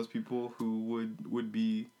be one of those people who would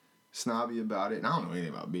be snobby about it, and I don't know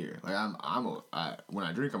anything about beer. Like when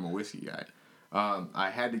I drink, I'm a whiskey guy. I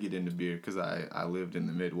had to get into beer because I lived in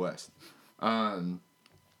the Midwest. And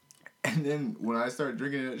then when I started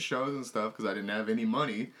drinking it at shows and stuff, because I didn't have any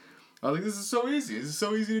money, I was like, this is so easy. This is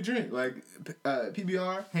so easy to drink. Like,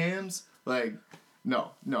 PBR, Hams, like,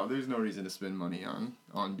 no, there's no reason to spend money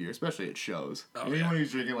on beer, especially at shows. Anyone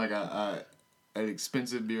who's drinking like an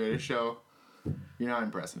expensive beer at a show, you're not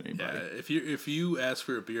impressing anybody. Yeah, if you ask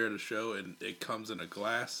for a beer at a show and it comes in a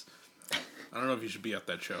glass, I don't know if you should be at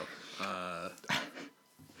that show.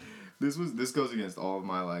 This goes against all of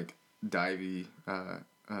my like divey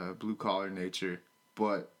blue collar nature,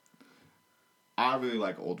 but I really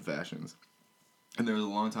like old fashions. And there was a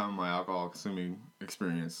long time in my alcohol consuming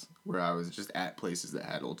experience where I was just at places that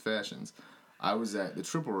had old fashions. I was at the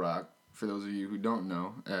Triple Rock, for those of you who don't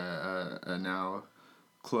know, a now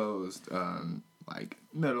closed like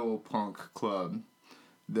metal punk club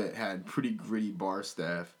that had pretty gritty bar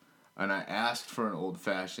staff. And I asked for an old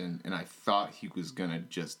fashioned, and I thought he was gonna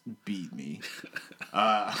just beat me.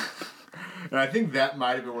 And I think that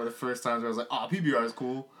might have been one of the first times where I was like, "Oh, PBR is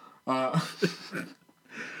cool."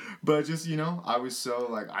 But just, I was so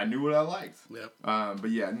like, I knew what I liked. Yep. But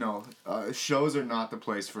yeah, no, shows are not the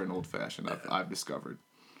place for an old fashioned. I've discovered.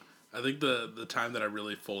 I think the time that I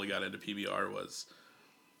really fully got into PBR was,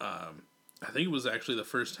 I think it was actually the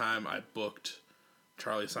first time I booked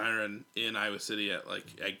Charlie Siren in Iowa City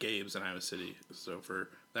at Gabe's in Iowa City. So for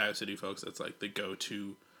the Iowa City folks, that's like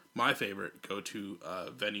my favorite go-to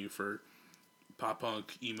venue for pop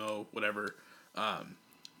punk, emo, whatever.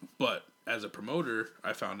 But as a promoter,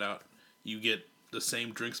 I found out you get the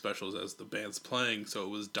same drink specials as the band's playing, so it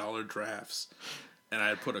was dollar drafts. And I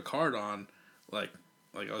had put a card on, like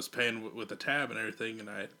I was paying with a tab and everything, and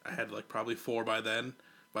I had like probably 4 by then.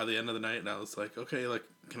 By the end of the night, and I was like, okay, like,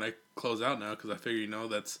 can I close out now? Because I figure,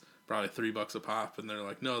 that's probably $3 a pop. And they're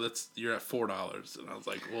like, no, you're at $4. And I was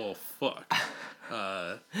like, well, fuck.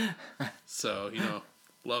 So,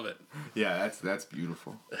 love it. Yeah, that's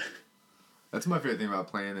beautiful. That's my favorite thing about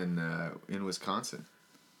playing in Wisconsin.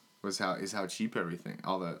 Is how cheap everything,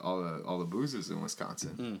 all the booze is in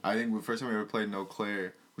Wisconsin. I think the first time we ever played in Eau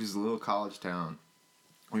Claire, which is a little college town,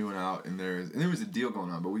 we went out and there was a deal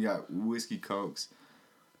going on, but we got whiskey cokes.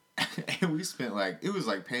 And we spent it was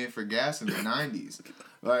like paying for gas in the 90s.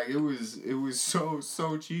 Like it was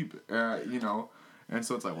so cheap, And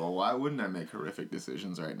so it's like, well, why wouldn't I make horrific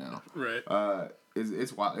decisions right now? Right.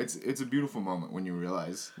 It's wild. It's a beautiful moment when you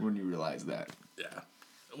realize that. Yeah.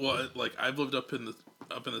 Well, I've lived up in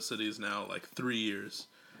the cities now 3 years,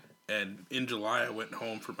 and in July I went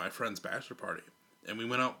home for my friend's bachelor party, and we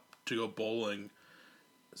went out to go bowling.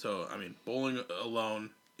 So I mean, bowling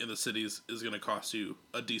alone in the cities is going to cost you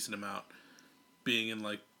a decent amount. Being in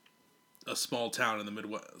a small town in the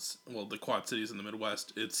Midwest, well, the Quad Cities in the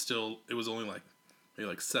Midwest, it was only maybe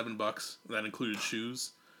 $7. That included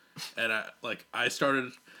shoes, and I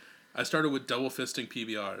started with double fisting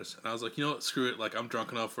PBRs, and I was like, screw it, I'm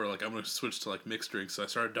drunk enough where I'm going to switch to mixed drinks. So I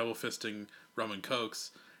started double fisting rum and cokes,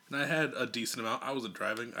 and I had a decent amount. I wasn't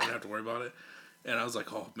driving, I didn't have to worry about it, and I was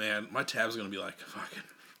like, oh man, my tab's going to be fucking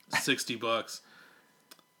 $60.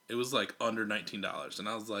 It was like under $19, and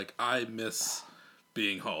I was like, I miss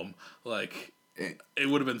being home. Like, it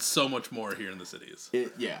would have been so much more here in the cities.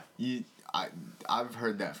 I've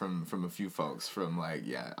heard that from a few folks from like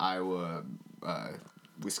Iowa,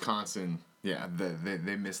 Wisconsin. Yeah,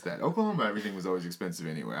 they missed that. Oklahoma, everything was always expensive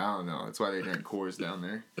anyway. I don't know. That's why they drank Coors down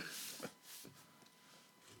there.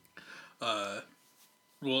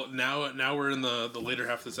 Well, now we're in the later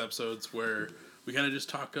half of this episodes where we kind of just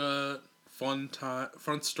talk fun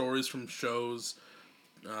stories from shows,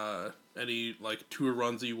 any like tour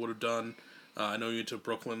runs that you would have done. I know you went to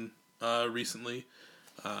Brooklyn recently,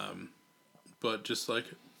 but just like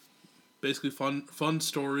basically fun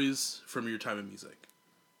stories from your time in music.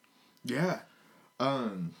 Yeah.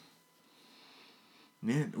 Man,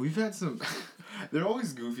 we've had some they're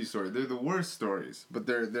always goofy stories. They're the worst stories, but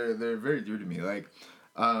they're very dear to me. Like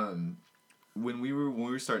when we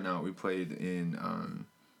were starting out, we played in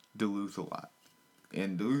Duluth a lot.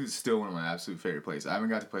 And Duluth is still one of my absolute favorite places. I haven't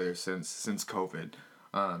got to play there since COVID.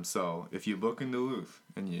 So if you book in Duluth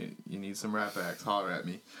and you need some rap acts, holler at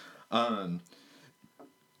me.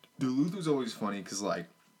 Duluth was always funny because like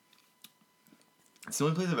it's the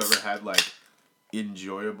only place I've ever had like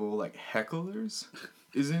enjoyable like hecklers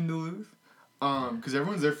is in Duluth. Because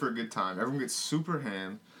everyone's there for a good time. Everyone gets super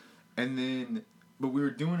ham, and then but we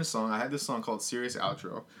were doing a song. I had this song called Serious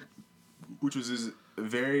Outro, which was this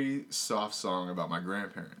very soft song about my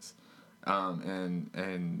grandparents,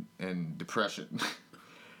 and depression.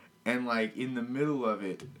 And like in the middle of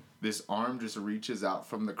it, this arm just reaches out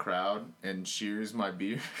from the crowd and shears my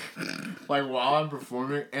beard, like while I'm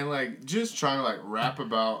performing, and like just trying to like rap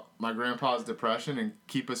about my grandpa's depression and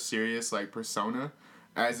keep a serious like persona,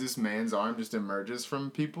 as this man's arm just emerges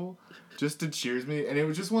from people, just to cheers me, and it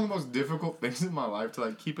was just one of the most difficult things in my life to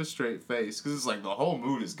like keep a straight face, because it's like the whole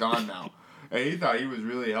mood is gone now, and he thought he was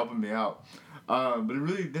really helping me out, but it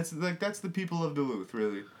really that's the people of Duluth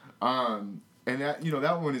really, and that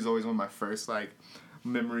that one is always one of my first like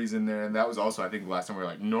memories in there, and that was also I think the last time we were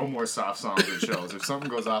like no more soft songs at shows. If something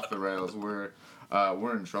goes off the rails, we're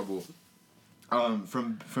in trouble.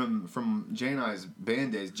 From Jay and I's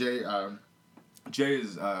band days, Jay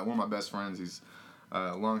is one of my best friends. He's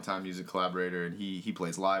a longtime music collaborator, and he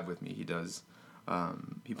plays live with me. He does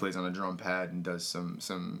he plays on a drum pad and does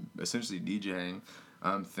some essentially DJing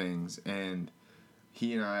things, and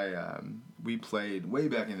he and I we played way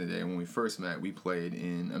back in the day when we first met. We played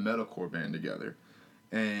in a metalcore band together.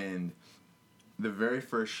 And the very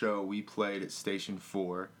first show we played at Station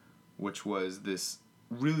 4, which was this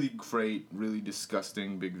really great, really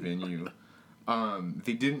disgusting big venue,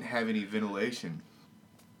 they didn't have any ventilation.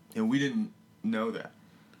 And we didn't know that.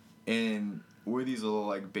 And we're these little,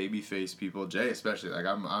 like, baby-faced people, Jay especially. Like,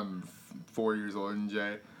 I'm 4 years older than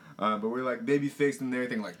Jay. But we're, like, baby-faced and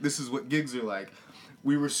everything. Like, this is what gigs are like.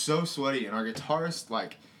 We were so sweaty, and our guitarist,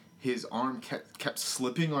 like, his arm kept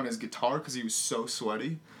slipping on his guitar because he was so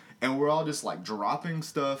sweaty. And we're all just, like, dropping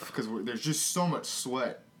stuff because there's just so much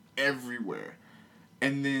sweat everywhere.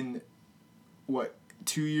 And then,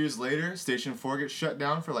 2 years later, Station 4 gets shut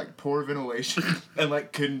down for, like, poor ventilation and,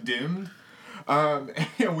 like, condemned.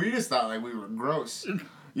 And we just thought, like, we were gross,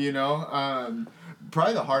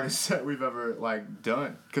 Probably the hardest set we've ever, like,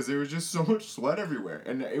 done because there was just so much sweat everywhere.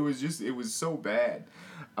 And it was so bad.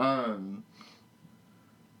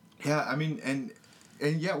 Yeah, I mean, and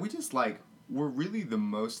yeah, we just, like, we're really the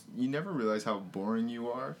most, you never realize how boring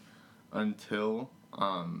you are until,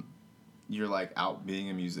 you're, like, out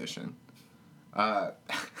being a musician.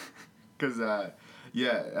 Because,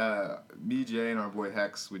 me, Jay, and our boy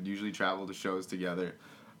Hex would usually travel to shows together,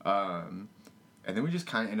 and then we just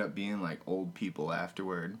kind of end up being, like, old people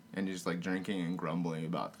afterward, and just, like, drinking and grumbling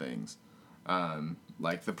about things,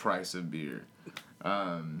 like the price of beer,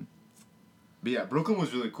 But yeah, Brooklyn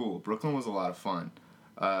was really cool. Brooklyn was a lot of fun.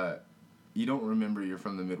 You don't remember you're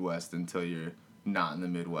from the Midwest until you're not in the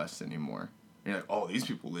Midwest anymore. You're like, oh, these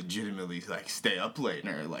people legitimately like stay up late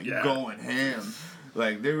and are like going ham.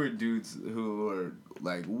 Like there were dudes who were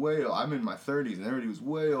like I'm in my 30s and everybody was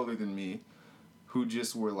way older than me, who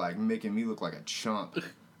just were like making me look like a chump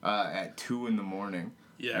at 2 a.m.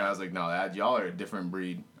 Yeah. And I was like, no, y'all are a different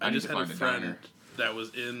breed. I just had a friend that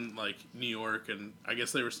was in like New York, and I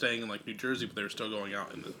guess they were staying in like New Jersey, but they were still going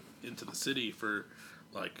out into the city for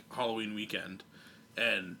like Halloween weekend,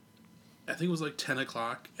 and I think it was like 10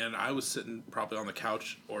 o'clock, and I was sitting probably on the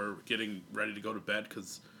couch or getting ready to go to bed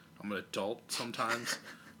because I'm an adult sometimes,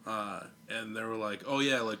 and they were like, oh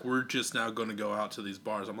yeah, like we're just now going to go out to these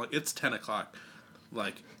bars. I'm like, it's 10 o'clock.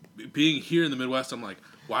 Like being here in the Midwest, I'm like,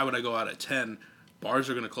 why would I go out at 10? Bars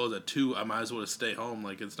are going to close at 2. I might as well just stay home.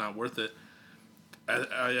 Like, it's not worth it.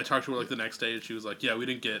 I talked to her like the next day, and she was like, "Yeah, we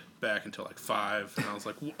didn't get back until like 5." And I was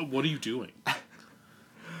like, "What are you doing?"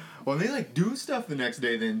 Well, they like do stuff the next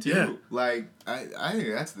day then too. Yeah. Like I think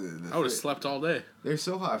that's the I would have slept all day. They're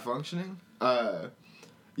so high functioning.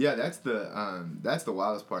 Yeah, that's the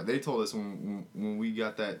wildest part. They told us when we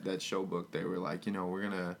got that show book, they were like, we're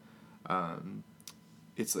gonna,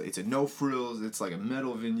 it's a no frills. It's like a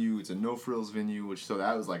metal venue. It's a no frills venue. So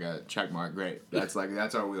that was like a check mark. Great. That's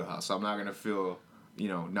our wheelhouse. So I'm not gonna feel,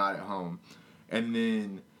 not at home. And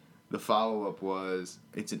then the follow up was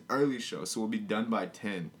it's an early show, so we'll be done by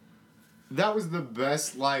 10. That was the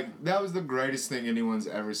best. That was the greatest thing anyone's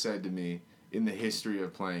ever said to me in the history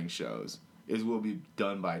of playing shows. Is we'll be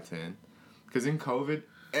done by 10. Because in COVID,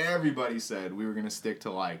 everybody said we were going to stick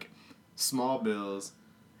to, small bills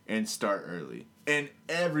and start early. And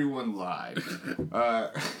everyone lied.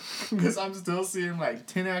 Because I'm still seeing,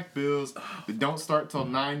 10-act bills that don't start till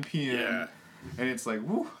 9 p.m. Yeah. And it's like,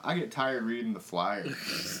 whoo, I get tired reading the flyer.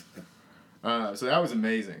 So that was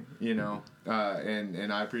amazing,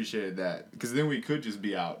 and I appreciated that. Because then we could just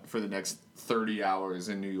be out for the next 30 hours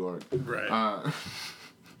in New York. Right.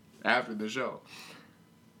 After the show.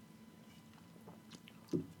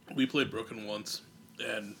 We played Brooklyn once,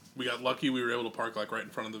 and we got lucky. We were able to park right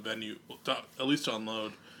in front of the venue, at least to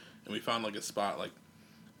unload, and we found a spot a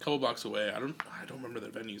couple blocks away. I don't remember the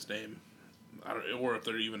venue's name, or if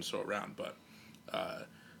they're even still around. But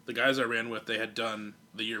the guys I ran with, they had done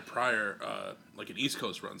the year prior an East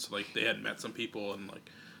Coast run, so they had met some people, and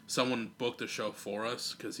someone booked the show for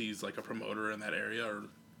us because he's a promoter in that area,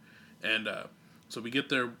 So we get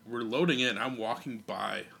there, we're loading in. I'm walking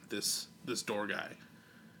by this door guy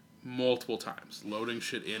multiple times, loading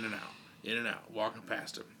shit in and out, walking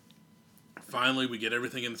past him. Finally, we get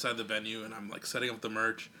everything inside the venue, and I'm setting up the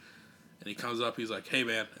merch. And he comes up, he's like, "Hey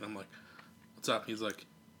man," and I'm like, "What's up?" He's like,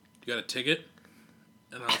 "You got a ticket?"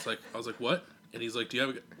 And I was like, "What?" And he's like, "Do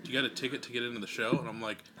you got a ticket to get into the show?" And I'm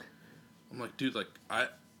like, "Dude,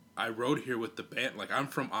 I rode here with the band. I'm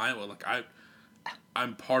from Iowa.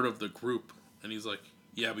 I'm part of the group." And he's like,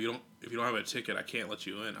 "Yeah, but if you don't have a ticket, I can't let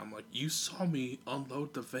you in." I'm like, "You saw me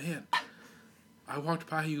unload the van. I walked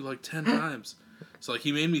by you 10 times." So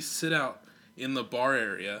he made me sit out in the bar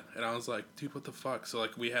area, and I was like, "Dude, what the fuck?" So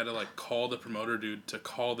we had to call the promoter dude to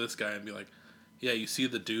call this guy and be like, "Yeah, you see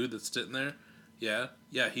the dude that's sitting there? Yeah,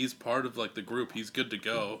 he's part of the group. He's good to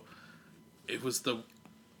go." It was the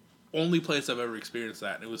only place I've ever experienced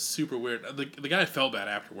that, and it was super weird. The guy felt bad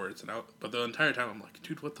afterwards, but the entire time I'm like,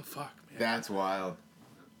 "Dude, what the fuck, man?" That's wild.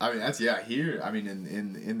 I mean, here. I mean,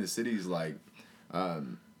 in the cities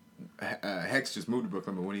Hex just moved to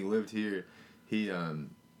Brooklyn, but when he lived here, he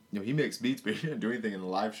he makes beats, but he didn't do anything in the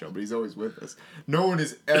live show. But he's always with us. No one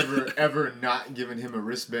has ever not given him a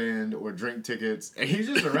wristband or drink tickets, and he's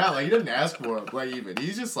just around. He doesn't ask for it. Even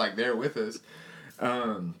he's just there with us.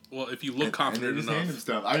 Well, if you look confident and enough, hand him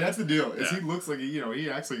stuff. I mean, that's the deal. Is Yeah. he looks like he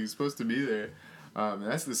acts like he's supposed to be there. And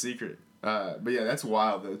that's the secret. But yeah, that's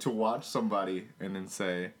wild though, to watch somebody and then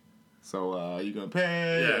say, "So, you gonna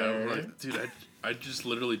pay?" Yeah, I'm dude, I just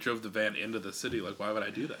literally drove the van into the city. Why would I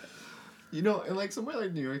do that? And somewhere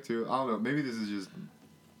like New York too. I don't know. Maybe this is just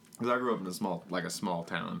because I grew up in a small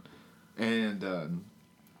town, and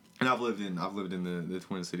I've lived in the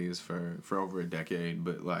Twin Cities for over a decade.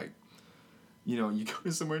 But you go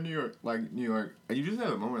to somewhere in New York, and you just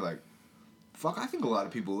have a moment fuck, I think a lot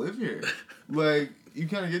of people live here. You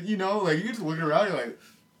kind of get, you just looking around, you're like,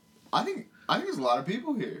 I think there's a lot of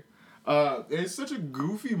people here. It's such a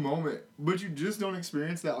goofy moment, but you just don't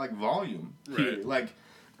experience that, volume here. Right.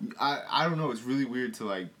 I don't know, it's really weird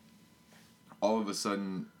to, all of a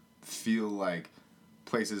sudden feel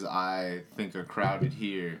places I think are crowded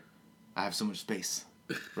here, I have so much space,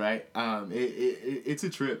 right? It's a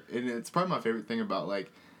trip, and it's probably my favorite thing about,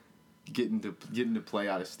 getting to play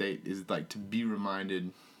out of state is to be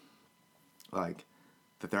reminded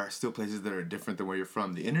that there are still places that are different than where you're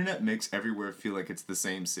from. The internet makes everywhere feel like it's the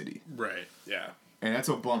same city. Right. Yeah. And that's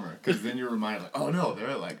a bummer, because then you're reminded oh no, there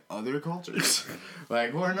are other cultures.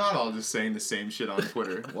 We're not all just saying the same shit on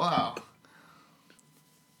Twitter. Wow.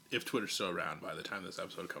 If Twitter's still around by the time this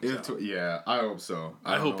episode comes out. Yeah, I hope so.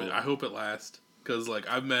 I hope it lasts, because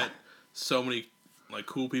I've met so many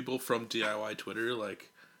cool people from DIY Twitter.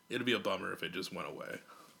 It'd be a bummer if it just went away.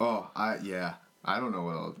 Oh, I don't know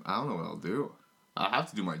what I'll do. I have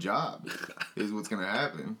to do my job. Is what's gonna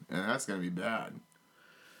happen, and that's gonna be bad.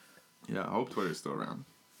 Yeah, I hope Twitter's still around.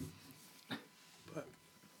 But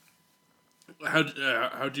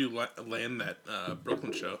how'd you land that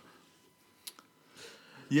Brooklyn show?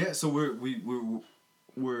 Yeah, so we're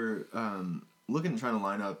looking to try to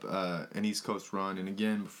line up an East Coast run, and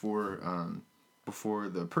again before before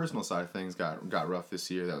the personal side of things got rough this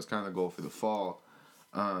year. That was kind of the goal for the fall.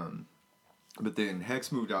 But then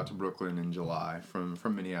Hex moved out to Brooklyn in July from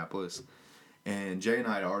Minneapolis, and Jay and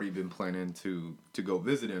I had already been planning to go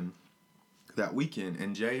visit him that weekend.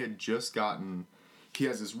 And Jay had just gotten, he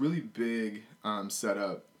has this really big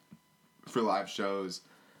setup for live shows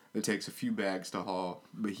that takes a few bags to haul,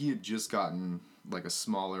 but he had just gotten like a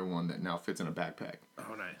smaller one that now fits in a backpack.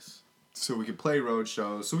 Oh, nice. So we could play road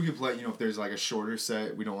shows. So we could play, if there's like a shorter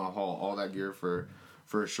set, we don't want to haul all that gear for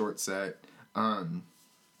a short set. And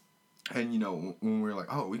when we were like,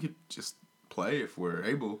 oh, we could just play if we're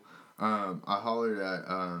able. I hollered at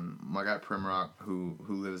my guy Primrock who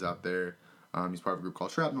lives out there. He's part of a group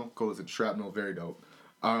called Shrapnel. Go listen to Shrapnel, very dope.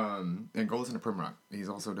 And go listen to Primrock. He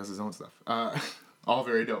also does his own stuff. All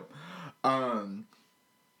very dope. And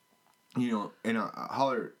I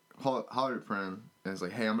hollered at Prim, and it's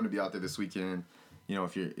like, hey, I'm gonna be out there this weekend.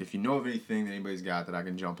 If you know of anything that anybody's got that I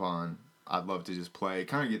can jump on, I'd love to just play.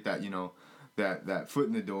 Kind of get that, that foot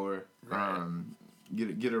in the door. Right.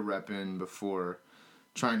 Get a rep in before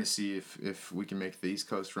trying to see if we can make the East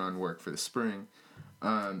Coast run work for the spring.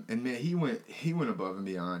 And man, he went above and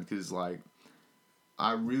beyond, because like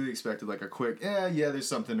I really expected like a quick there's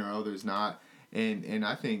something, or oh, there's not. And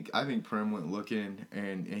I think Prim went looking,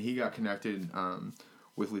 and he got connected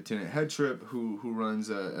with Lieutenant Headtrip, who runs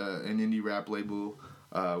an indie rap label.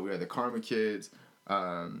 We had the Karma Kids,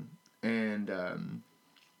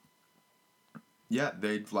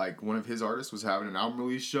 they like, one of his artists was having an album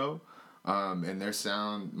release show, and their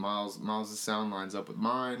sound, Miles' sound lines up with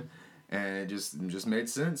mine, and it just made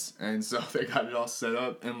sense. And so they got it all set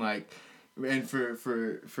up, and for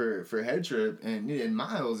Headtrip and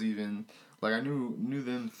Miles even. Like, I knew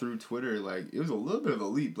them through Twitter. Like, it was a little bit of a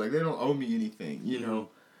leap. Like, they don't owe me anything,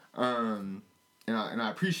 And I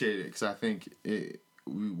appreciate it, because I think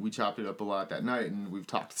we chopped it up a lot that night, and we've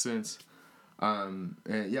talked since.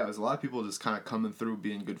 There's a lot of people just kind of coming through,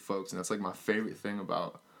 being good folks, and that's like my favorite thing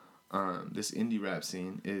about this indie rap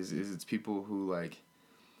scene is it's people who, like,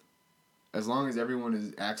 as long as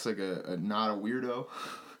everyone acts like a not a weirdo.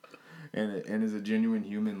 And is a genuine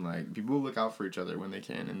human, like, people look out for each other when they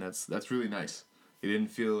can, and that's really nice. It didn't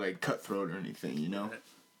feel like cutthroat or anything, Right.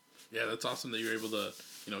 Yeah, that's awesome that you were able to,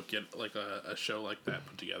 get like a show like that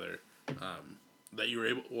put together. That you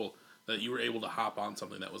were able to hop on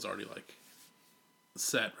something that was already like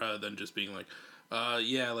set, rather than just being like,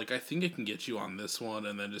 I think it can get you on this one,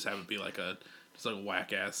 and then just have it be like a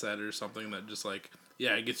whack ass set or something that just like,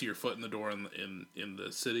 it gets you your foot in the door in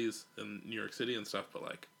the cities in New York City and stuff, but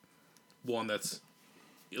like one that's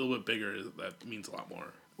a little bit bigger, that means a lot more.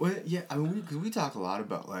 Well, yeah, I mean, because we talk a lot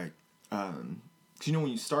about, like, because, when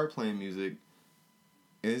you start playing music,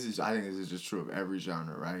 and I think this is just true of every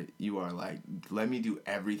genre, right? You are like, let me do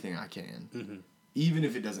everything I can. Mm-hmm. Even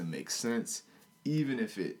if it doesn't make sense, even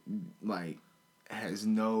if it, like, has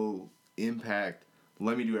no impact,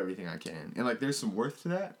 let me do everything I can. And, like, there's some worth to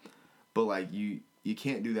that, but, like, you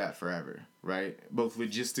can't do that forever, right? Both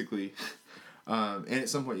logistically... and at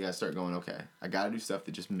some point you gotta start going, okay, I gotta do stuff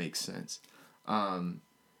that just makes sense. And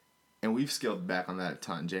we've scaled back on that a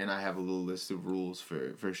ton. Jay and I have a little list of rules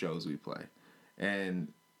for shows we play. And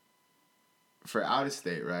for out of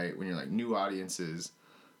state, right, when you're like new audiences,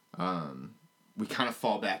 we kind of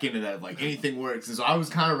fall back into that, like, anything works. And so I was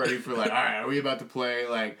kind of ready for, like, all right, are we about to play?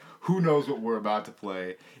 Like, who knows what we're about to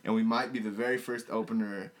play? And we might be the very first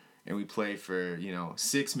opener, and we play for,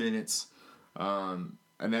 6 minutes.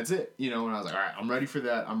 And that's it, and I was like, all right, I'm ready for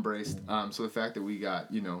that. I'm braced. So the fact that we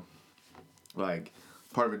got, like,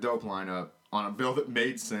 part of a dope lineup on a bill that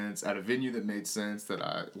made sense, at a venue that made sense, that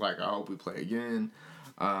I hope we play again,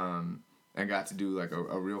 and got to do, like,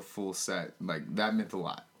 a real full set, like, that meant a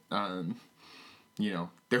lot. There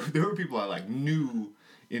were people I, like, knew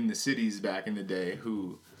in the cities back in the day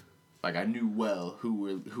who, like, I knew well,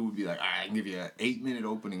 who would be like, all right, I can give you an 8-minute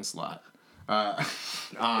opening slot.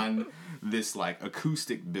 On this, like,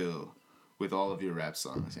 acoustic bill with all of your rap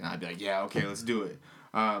songs. And I'd be like, yeah, okay, let's do it.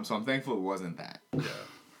 So I'm thankful it wasn't that. Yeah.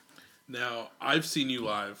 Now, I've seen you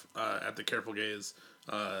live at the Careful Gaze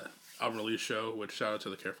album release show, which shout out to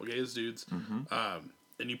the Careful Gaze dudes. Mm-hmm.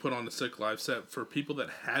 And you put on a sick live set. For people that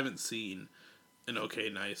haven't seen an OK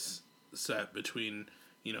Nice set between,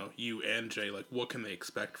 you and Jay, like, what can they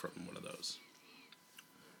expect from one of those?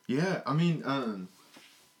 Yeah, I mean,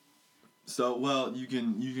 so, well, you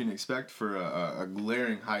can expect for a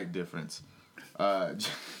glaring height difference.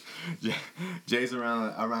 Jay's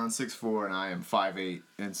around 6'4", and I am 5'8",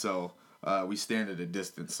 and so we stand at a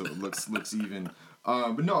distance, so it looks even.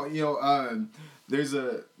 But no, there's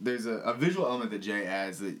a visual element that Jay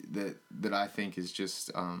adds that I think is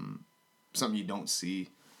just something you don't see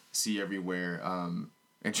everywhere.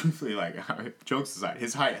 And truthfully, like, jokes aside,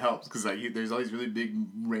 his height helps because like there's all these really big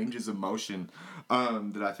ranges of motion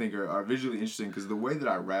that I think are visually interesting because the way that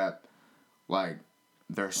I rap, like,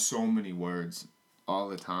 there are so many words all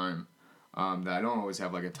the time that I don't always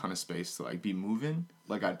have like a ton of space to like be moving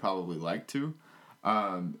like I'd probably like to.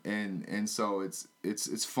 And so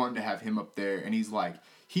it's fun to have him up there, and he's like,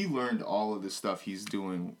 he learned all of the stuff he's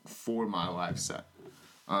doing for my live set.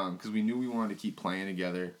 Because we knew we wanted to keep playing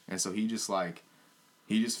together, and so he just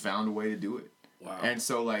found a way to do it. Wow. And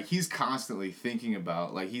so like he's constantly thinking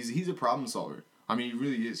about, like, he's a problem solver. I mean, he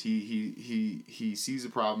really is. He sees a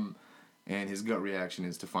problem, and his gut reaction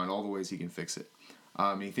is to find all the ways he can fix it.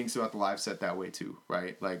 And he thinks about the live set that way too,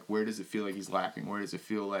 right? Like, where does it feel like he's lacking? Where does it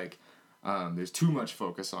feel like there's too much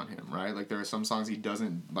focus on him, right? Like, there are some songs he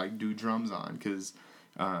doesn't like do drums on because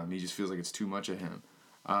he just feels like it's too much of him.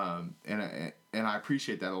 And I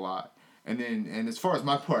appreciate that a lot. And as far as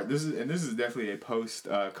my part, this is definitely a post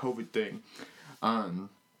COVID thing. In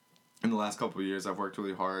the last couple of years, I've worked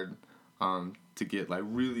really hard to get, like,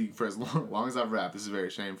 really, for as long as I've rapped. This is very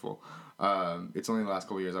shameful. It's only the last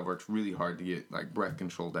couple of years I've worked really hard to get, like, breath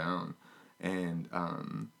control down, and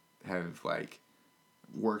have, like,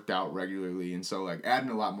 worked out regularly. And so, like, adding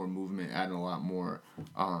a lot more movement, adding a lot more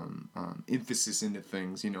emphasis into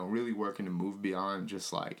things, you know, really working to move beyond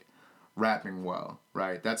just, like, rapping well,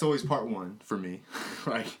 right? That's always part one for me.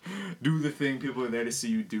 Like, do the thing people are there to see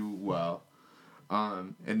you do well,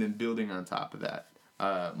 and then building on top of that.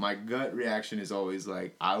 My gut reaction is always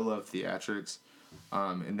like, I love theatrics,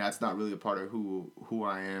 and that's not really a part of who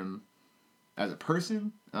I am as a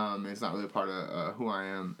person. It's not really a part of who I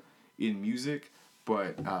am in music,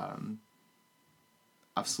 but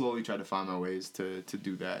I've slowly tried to find my ways to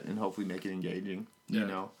do that and hopefully make it engaging, you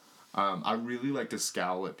know? I really like to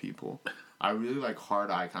scowl at people. I really like hard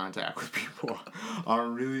eye contact with people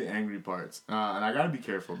on really angry parts. And I gotta be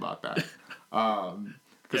careful about that.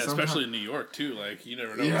 Yeah, especially in New York, too. Like, you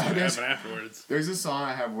never know what's going to happen afterwards. There's a song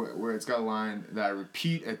I have where it's got a line that I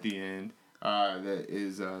repeat at the end that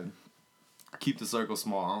is, keep the circle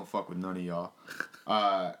small, I don't fuck with none of y'all.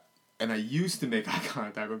 And I used to make eye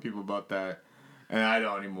contact with people about that, and I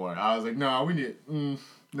don't anymore. I was like, no,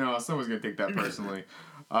 someone's going to take that personally.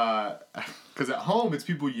 Because at home, it's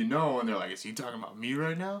people you know, and they're like, is he talking about me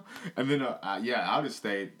right now? And then, out of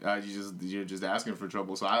state, you're just asking for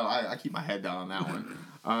trouble, so I keep my head down on that one.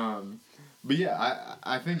 But yeah,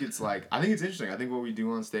 I think it's interesting. I think what we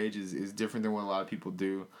do on stage is different than what a lot of people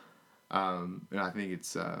do. And I think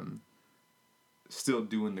it's still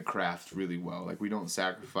doing the craft really well. Like, we don't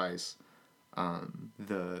sacrifice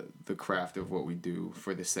the craft of what we do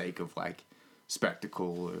for the sake of, like,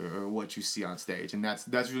 spectacle or what you see on stage, and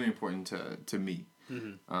that's really important to me.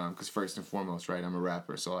 Because first and foremost, right, I'm a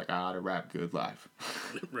rapper, so like I ought to rap good live.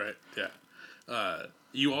 Right. Yeah.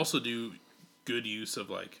 You also do good use of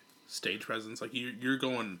like stage presence. Like you're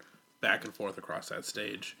going back and forth across that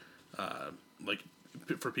stage. Like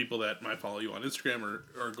for people that might follow you on Instagram or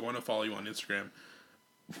are going to follow you on Instagram,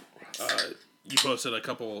 you posted a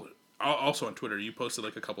couple. Also on Twitter, you posted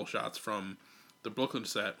like a couple shots from the Brooklyn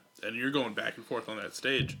set, and you're going back and forth on that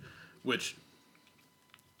stage, which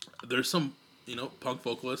there's some, punk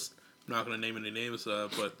vocalists. I'm not going to name any names,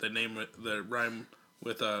 but the rhyme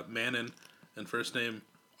with Manon and first name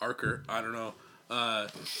Arker. I don't know.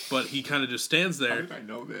 But he kind of just stands there. How did I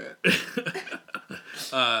know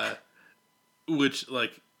that? Which,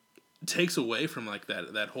 like, takes away from, like,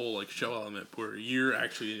 that whole, like, show element where you're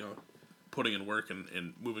actually, putting in work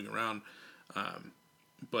and moving around.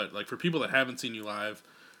 But, like, for people that haven't seen you live,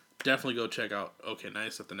 definitely go check out OK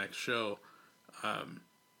Nice at the next show.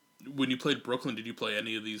 When you played Brooklyn, did you play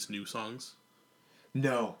any of these new songs?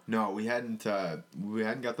 No, we hadn't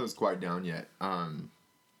got those quite down yet. And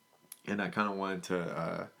I kind of wanted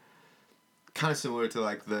to, kind of similar to,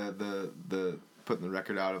 like, the putting the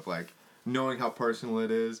record out of, like, knowing how personal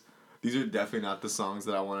it is. These are definitely not the songs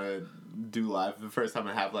that I want to do live the first time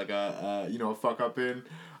I have, like, a fuck up in.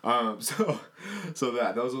 So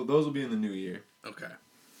that those will be in the new year. Okay.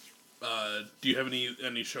 Do you have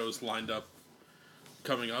any shows lined up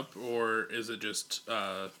coming up, or is it just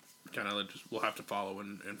kind of just we'll have to follow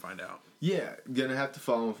and find out? Yeah, gonna have to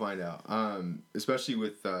follow and find out. Especially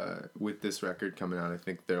with this record coming out, I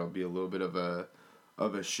think there'll be a little bit of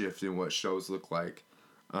a shift in what shows look like.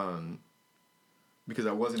 Because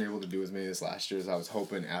I wasn't able to do as many this last year as I was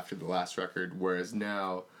hoping after the last record, whereas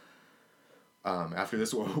now, after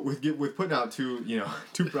this one, with putting out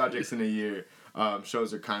two projects in a year,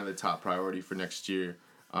 shows are kind of the top priority for next year,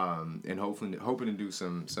 and hoping to do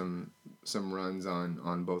some runs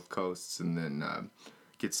on both coasts, and then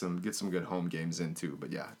get some good home games in too.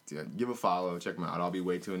 But yeah, give a follow, check them out. I'll be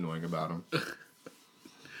way too annoying about them.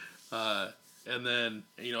 And then,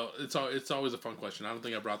 you know, it's always a fun question. I don't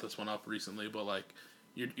think I brought this one up recently, but like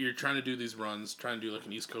you're trying to do these runs, trying to do like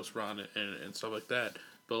an East Coast run and stuff like that.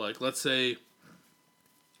 But like, let's say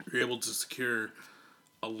you're able to secure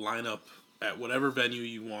a lineup at whatever venue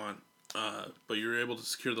you want, but you're able to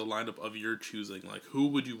secure the lineup of your choosing. Like, who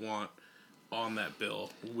would you want on that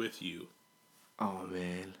bill with you? Oh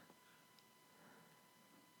man,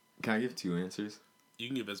 can I give 2 answers? You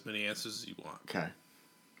can give as many answers as you want. Okay.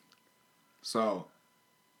 So,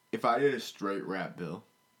 if I did a straight rap bill,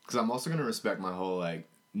 because I'm also gonna respect my whole like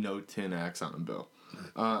no 10 acts on a bill.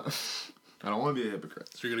 I don't want to be a hypocrite.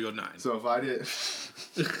 So you're gonna go 9. So if I did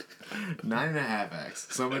 9.5 acts,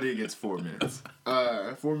 somebody gets 4 minutes.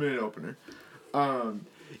 4-minute opener.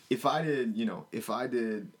 If I did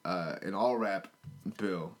an all rap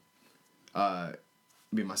bill,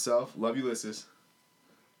 be myself, Love Ulysses,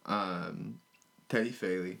 Teddy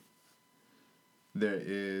Faley. There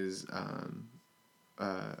is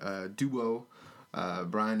a duo,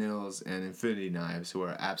 Brian Ills and Infinity Knives, who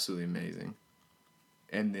are absolutely amazing.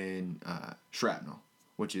 And then Shrapnel,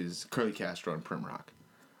 which is Curly Castro and Prim Rock.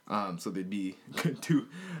 So they'd be two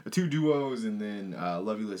duos, and then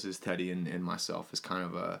Love Ulysses, Teddy, and myself is kind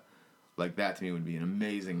of a, like, that to me would be an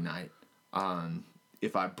amazing night.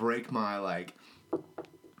 If I break my, like,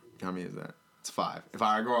 how many is that? It's 5. If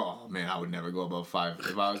I go, oh man, I would never go above 5.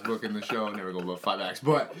 If I was booking the show, I'd never go above 5 acts.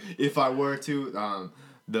 But if I were to,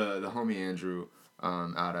 the homie Andrew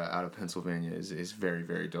out of Pennsylvania is very,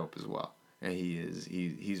 very dope as well. And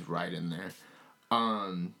he's right in there.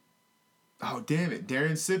 Oh damn it,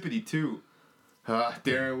 Darren Sippity too.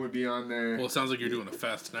 Darren would be on there. Well, it sounds like you're doing a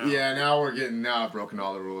fest now. Yeah, now I've broken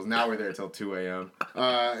all the rules. Now we're there till 2 a.m.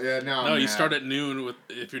 No, you start at noon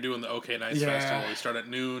if you're doing the OK Nice Yeah. Festival. You start at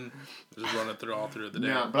noon, just run it all through the day.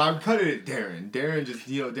 No, but I'm cutting it Darren. Darren just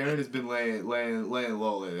Darren has been laying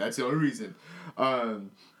low lately. That's the only reason.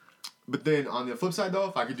 But then on the flip side though,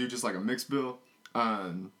 if I could do just like a mixed bill,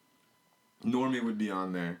 Normie would be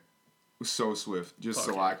on there. So Swift, just Fuck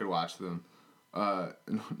so yeah. I could watch them.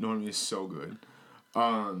 Normie is so good.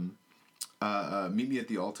 Meet Me at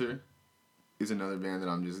the Altar is another band that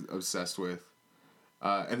I'm just obsessed with.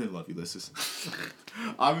 And then Love Ulysses.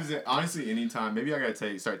 Honestly, anytime, maybe I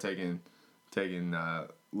gotta start taking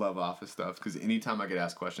Love off of stuff, because anytime I get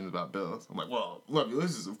asked questions about bills, I'm like, well, Love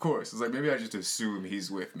Ulysses, of course. It's like, maybe I just assume he's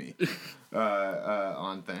with me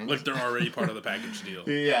on things. Like they're already part of the package deal.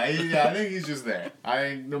 Yeah, I think he's just there.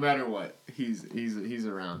 No matter what, he's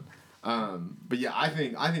around. But yeah, I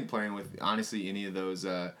think playing with, honestly, any of those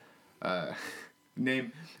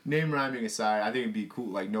name rhyming aside, I think it'd be cool.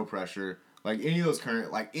 Like, no pressure. Like any of those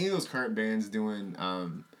current bands doing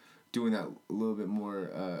that a little bit more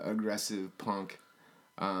aggressive punk.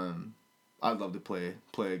 I'd love to play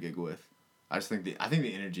a gig with. I think the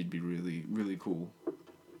energy'd be really, really cool.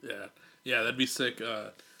 Yeah, that'd be sick.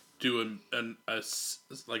 Doing a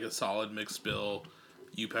solid mixed bill,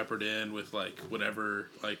 you peppered in with like whatever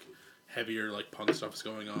like heavier like punk stuff is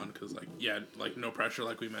going on, because like No Pressure,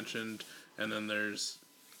 like we mentioned, and then there's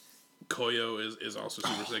Koyo is also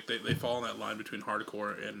super sick. They fall in that line between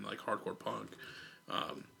hardcore and like hardcore punk,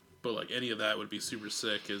 but like any of that would be super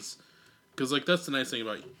sick. Because like that's the nice thing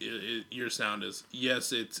about your sound is,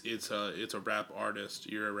 yes, it's a rap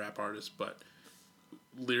artist. You're a rap artist, but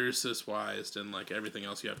lyricist wise and like everything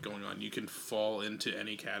else you have going on, you can fall into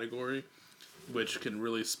any category, which can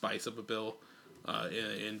really spice up a bill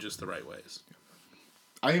in just the right ways.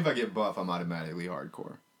 I think if I get buff, I'm automatically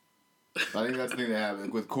hardcore. I think that's the thing they have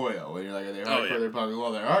with Koyo. When you're like, are they hardcore? yeah. They're probably,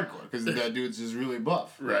 well, they're hardcore because that dude's just really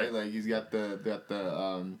buff, right? Right. Like he's got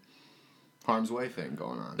the Harm's Way thing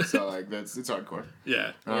going on. So like it's hardcore.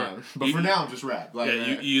 Yeah. But for now, I'm just rap. Like,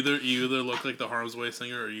 yeah, you either look like the Harm's Way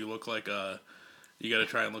singer, or you look like you gotta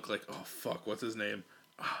try and look like, oh fuck, what's his name?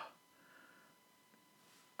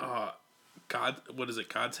 God, what is it?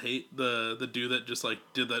 God's Hate, the dude that just like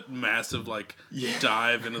did that massive like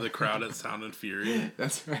dive into the crowd at Sound and Fury.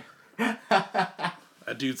 That's right.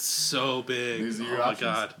 That dude's so big. These are your options. My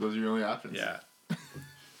god. Those are your only options. Yeah.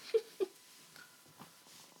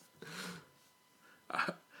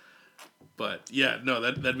 But yeah, no,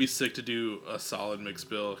 that'd be sick to do a solid mixed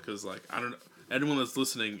bill, because like I don't know, anyone that's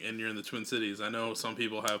listening and you're in the Twin Cities, I know some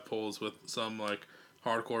people have polls with some like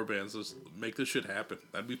hardcore bands. Just make this shit happen.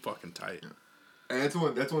 That'd be fucking tight. And that's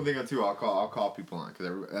one thing too. I'll call people on,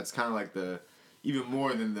 because that's kind of like even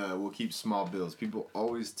more than we'll keep small bills. People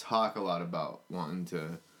always talk a lot about wanting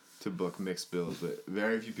to book mixed bills, but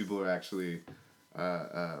very few people are actually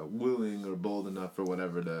willing or bold enough or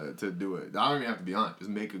whatever to do it. I don't even have to be on it. Just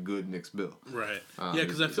make a good mixed bill. Right. Yeah,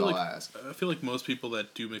 because I is feel all like I ask. I feel like most people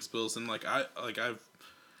that do mixed bills, and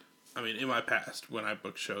I mean, in my past when I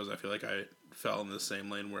booked shows, I feel like I fell in the same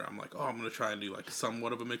lane where I'm like, oh, I'm gonna try and do like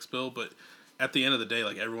somewhat of a mixed bill, but at the end of the day,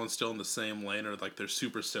 like everyone's still in the same lane, or like they're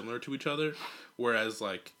super similar to each other. Whereas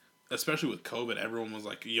like, especially with COVID, everyone was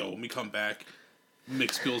like, yo, when we come back,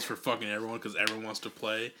 mixed bills for fucking everyone because everyone wants to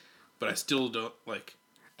play. But I still don't like.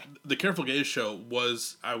 The Careful Gaze show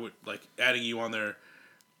was, I would like adding you on there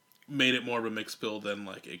made it more of a mixed bill than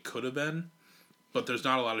like it could have been. But there's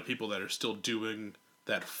not a lot of people that are still doing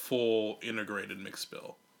that full integrated mixed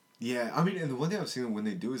bill. Yeah, I mean, and the one thing I've seen when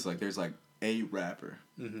they do is like there's like a rapper,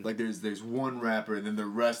 like there's one rapper, and then the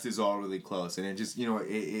rest is all really close, and it just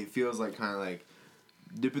it feels like kind of like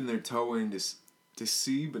dipping their toe in to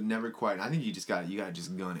see, but never quite. And I think you gotta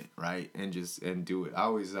just gun it, right, and do it. I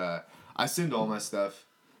always I send all my stuff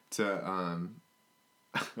to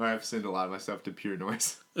or I've sent a lot of my stuff to Pure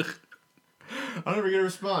Noise. I never get a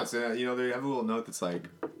response, and they have a little note that's like,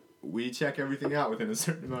 we check everything out within a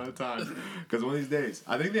certain amount of time. Because one of these days,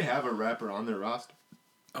 I think they have a rapper on their roster.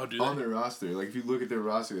 Oh, do they? On their roster. Like, if you look at their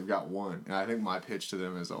roster, they've got one. And I think my pitch to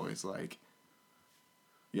them is always like,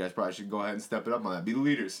 you guys probably should go ahead and step it up on that. Be the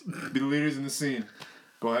leaders. Be the leaders in the scene.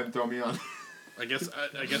 Go ahead and throw me on. I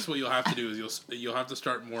guess what you'll have to do is you'll have to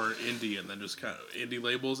start more indie and then just kind of indie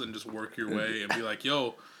labels and just work your way and be like,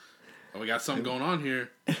 yo, we got something going on here.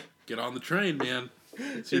 Get on the train, man.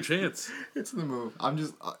 It's your chance. It's the move. I'm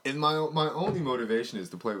just, and my only motivation is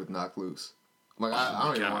to play with Knock Loose. Like, I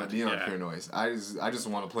don't even want to be on Pure Noise. I just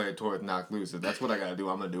want to play a tour with Knock Loose. If that's what I gotta do,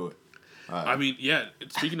 I'm gonna do it. I mean, yeah.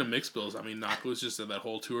 Speaking of mixed bills, I mean, Knock Loose just did that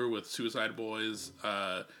whole tour with Suicide Boys.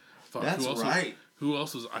 That's right. Who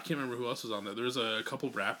else was? I can't remember who else was on there. There was a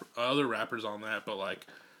couple other rappers on that, but like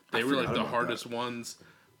they were like the hardest ones.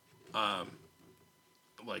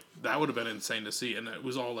 Like that would have been insane to see, and it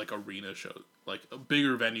was all like arena shows, like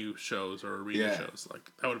bigger venue shows or arena shows.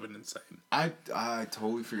 Like that would have been insane. I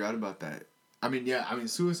totally forgot about that. I mean,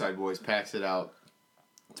 Suicide Boys packs it out,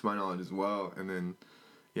 to my knowledge as well, and then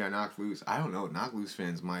Knock Loose. I don't know. Knock Loose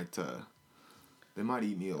fans might they might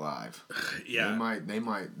eat me alive. Yeah, they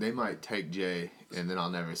might take Jay, and then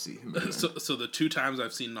I'll never see him again. So the two times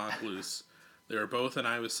I've seen Knock Loose, they were both in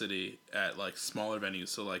Iowa City at like smaller venues.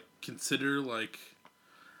 So like consider like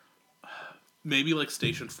maybe like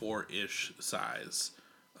Station 4-ish size.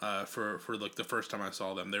 For like the first time I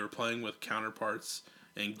saw them, they were playing with Counterparts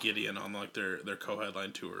and Gideon on like their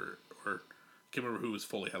co-headline tour, or I can't remember who was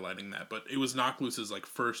fully headlining that, but it was Knock Loose's like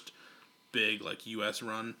first big like U.S.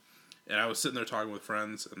 run. And I was sitting there talking with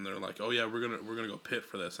friends, and they're like, "Oh yeah, we're gonna go pit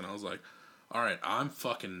for this," and I was like, "All right, I'm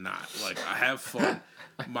fucking not. Like, I have fun."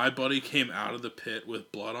 My buddy came out of the pit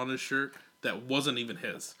with blood on his shirt that wasn't even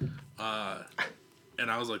his, and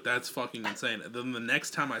I was like, "That's fucking insane." And then the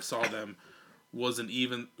next time I saw them was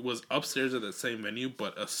upstairs at that same venue,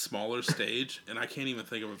 but a smaller stage, and I can't even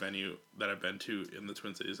think of a venue that I've been to in the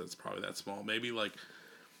Twin Cities that's probably that small. Maybe like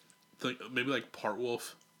Part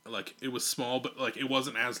Wolf. Like, it was small, but, like, it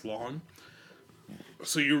wasn't as long.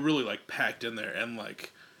 So you're really, like, packed in there. And,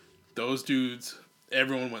 like, those dudes,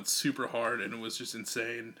 everyone went super hard, and it was just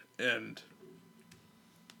insane. And,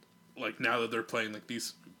 like, now that they're playing, like,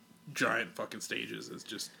 these giant fucking stages, it's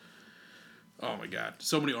just, oh, my God.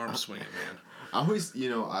 So many arms swinging, man. I always,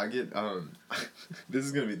 I get, this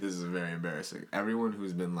is very embarrassing. Everyone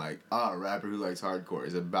who's been like, a rapper who likes hardcore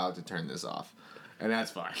is about to turn this off. And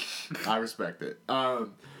that's fine. I respect it.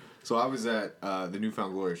 So I was at the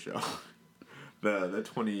Newfound Glory show, the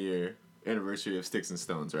 20-year anniversary of Sticks and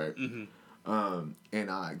Stones, right? Mm-hmm.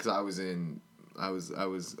 And because I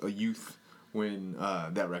was a youth when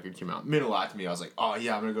that record came out. It meant a lot to me. I was like, oh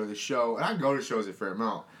yeah, I'm gonna go to the show, and I go to shows a fair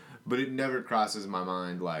amount, but it never crosses my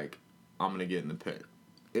mind like I'm gonna get in the pit.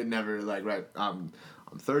 It never I'm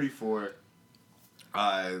 34.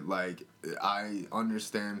 I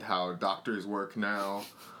understand how doctors work now.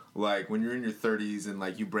 Like, when you're in your 30s and,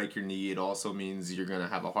 like, you break your knee, it also means you're gonna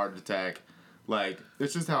have a heart attack. Like,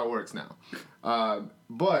 it's just how it works now.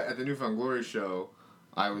 But at the Newfound Glory show,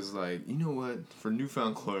 I was like, you know what? For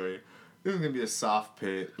Newfound Glory, this is gonna be a soft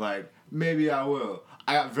pit. Like, maybe I will.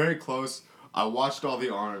 I got very close. I watched all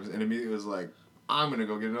the arms and immediately was like, I'm gonna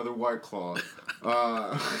go get another White Claw.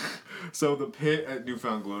 So the pit at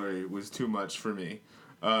Newfound Glory was too much for me.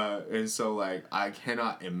 And so, like, I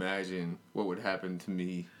cannot imagine what would happen to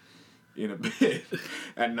me in a pit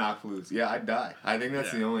at Knock Loose. Yeah, I'd die. I think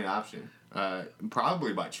that's the only option.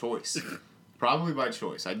 Probably by choice.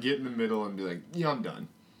 I'd get in the middle and be like, yeah, I'm done.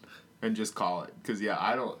 And just call it. Because,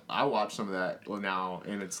 I watch some of that now,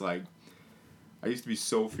 and it's like, I used to be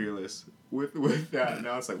so fearless with that.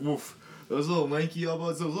 Now it's like, woof. Those little lanky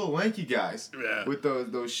elbows, those little lanky guys. Yeah. With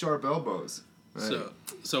those sharp elbows. Right?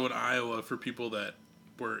 So in Iowa, for people that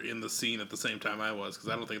were in the scene at the same time I was, because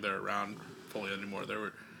I don't think they're around fully anymore. There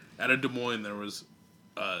were at Des Moines. There was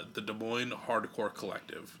the Des Moines Hardcore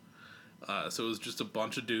Collective. So it was just a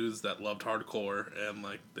bunch of dudes that loved hardcore, and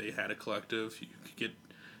like they had a collective.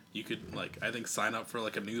 You could like I think sign up for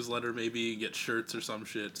like a newsletter, maybe get shirts or some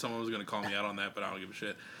shit. Someone was gonna call me out on that, but I don't give a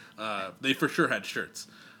shit. They for sure had shirts.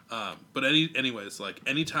 But anyways, like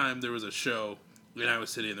anytime there was a show in Iowa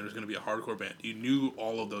City and there was going to be a hardcore band, you knew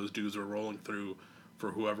all of those dudes were rolling through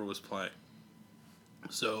for whoever was playing.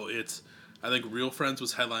 So I think Real Friends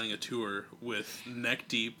was headlining a tour with Neck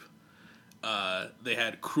Deep. They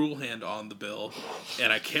had Cruel Hand on the bill,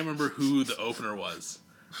 and I can't remember who the opener was,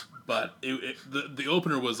 but the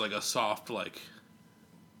opener was like a soft like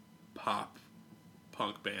pop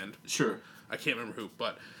punk band. Sure. I can't remember who,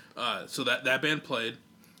 but so that band played.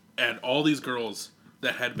 And all these girls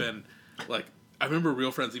that had been, like, I remember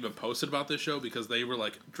Real Friends even posted about this show because they were,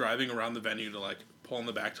 like, driving around the venue to, like, pull in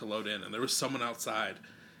the back to load in. And there was someone outside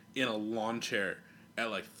in a lawn chair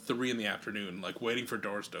at, like, 3 in the afternoon, like, waiting for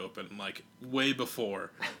doors to open, like, way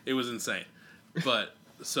before. It was insane. But,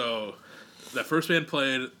 so, that first band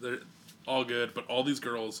played, they're all good, but all these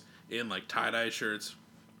girls in, like, tie-dye shirts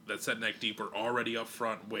that said Neck Deep were already up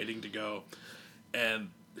front waiting to go.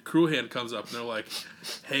 And the Cruel Hand comes up and they're like,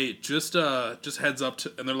 "Hey, just heads up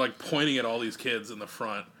to," and they're like pointing at all these kids in the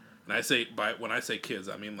front. And when I say kids,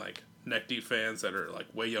 I mean like Neck Deep fans that are like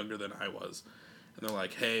way younger than I was. And they're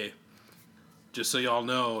like, "Hey, just so y'all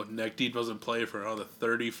know, Neck Deep doesn't play for another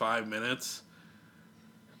 35 minutes,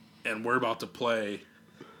 and we're about to play.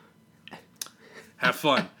 Have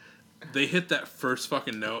fun." They hit that first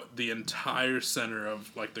fucking note, the entire center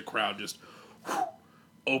of like the crowd just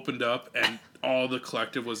opened up, and all the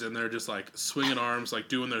collective was in there just like swinging arms, like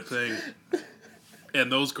doing their thing.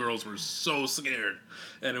 And those girls were so scared,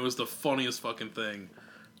 and it was the funniest fucking thing.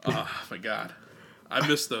 Oh my god, I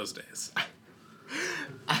miss those days.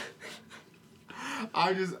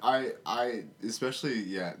 I especially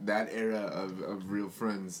that era of Real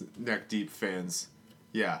Friends, Neck Deep fans.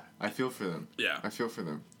 Yeah, I feel for them. Yeah, I feel for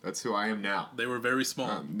them. That's who I am now. They were very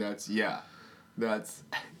small. That's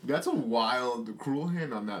a wild Cruel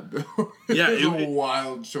Hand on that bill. Yeah, it's a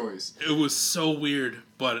wild choice. It was so weird,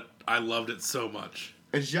 but I loved it so much.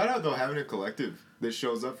 And shout out though having a collective that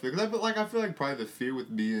shows up because I feel like probably the fear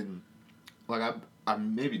with being like I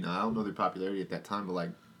maybe not, I don't know their popularity at that time, but like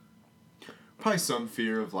probably some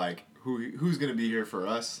fear of like who's gonna be here for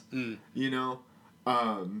us, you know.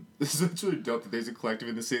 This is really dope that there's a collective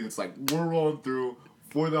in the city that's like we're rolling through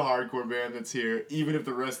for the hardcore band that's here, even if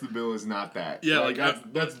the rest of the bill is not that. Yeah, like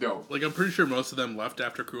that's dope. Like I'm pretty sure most of them left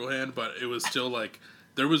after Cruel Hand, but it was still like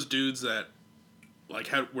there was dudes that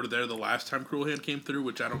like were there the last time Cruel Hand came through,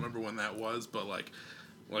 which I don't remember when that was, but like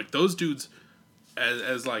those dudes,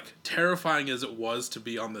 as like terrifying as it was to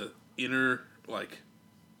be on the inner like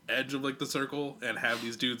edge of like the circle and have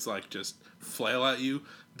these dudes like just flail at you,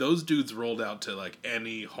 those dudes rolled out to like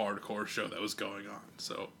any hardcore show that was going on.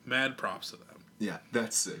 So mad props to them. Yeah,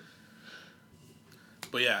 that's sick.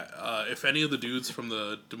 But yeah, if any of the dudes from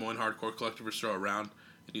the Des Moines Hardcore Collective are still around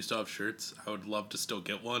and you still have shirts, I would love to still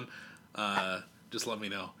get one. Just let me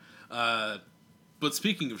know. But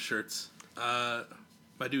speaking of shirts, my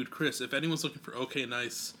dude Chris, if anyone's looking for OK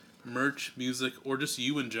Nice merch, music, or just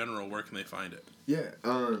you in general, where can they find it? Yeah,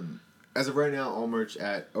 as of right now, all merch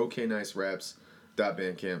at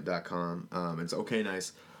okniceraps.bandcamp.com. It's OK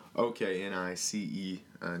Nice, OKNICE,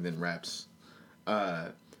 and then raps.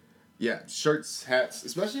 Yeah, shirts, hats,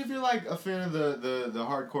 especially if you're like a fan of the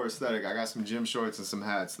hardcore aesthetic. I got some gym shorts and some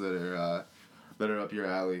hats that are up your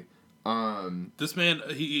alley. This man,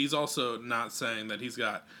 he's also not saying that he's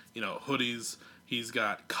got, hoodies. He's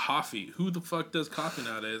got coffee. Who the fuck does coffee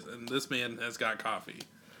nowadays? And this man has got coffee.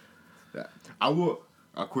 Yeah. I will.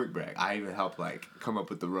 A quick brag. I even helped come up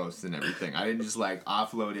with the roast and everything. I didn't just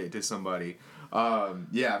offload it to somebody.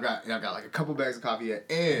 Yeah, I've got a couple bags of coffee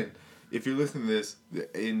yet. And if you're listening to this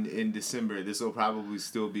in December, this will probably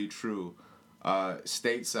still be true.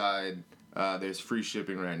 Stateside, there's free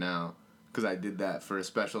shipping right now because I did that for a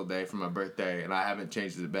special day for my birthday, and I haven't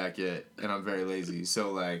changed it back yet, and I'm very lazy.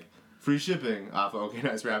 So free shipping off of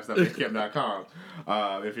okniceraps.bandcamp.com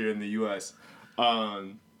if you're in the U.S.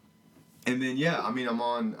 And then, I'm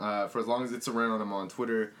on, for as long as it's around, I'm on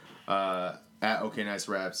Twitter at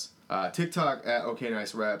OKNiceRaps, TikTok at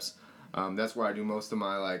OKNiceRaps. That's where I do most of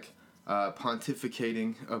my,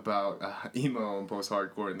 pontificating about emo and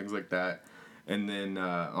post-hardcore and things like that. And then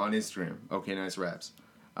on Instagram, OKNiceRaps.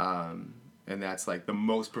 And and that's like the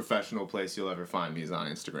most professional place you'll ever find me is on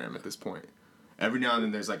Instagram at this point. Every now and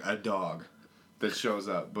then there's like a dog that shows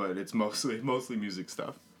up, but it's mostly music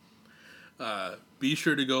stuff. Be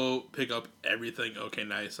sure to go pick up everything OK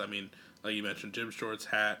Nice. I mean, like you mentioned, Jim Short's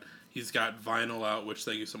hat. He's got vinyl out, which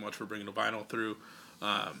thank you so much for bringing the vinyl through.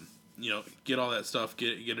 Get all that stuff,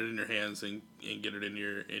 get it in your hands, and get it in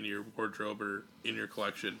your wardrobe or in your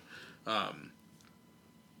collection.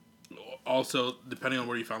 Also, depending on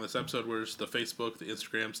where you found this episode, where's the Facebook, the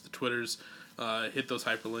Instagrams, the Twitters, hit those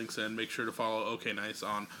hyperlinks and make sure to follow OK Nice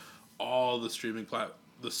on all the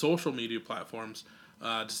the social media platforms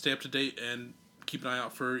to stay up to date and keep an eye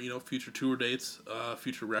out for future tour dates,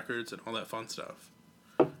 future records, and all that fun stuff.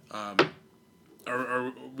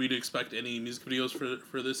 Are we to expect any music videos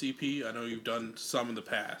for this EP? I know you've done some in the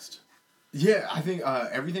past. Yeah, I think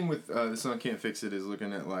everything with The Sun Can't Fix It is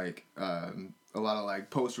looking at like a lot of like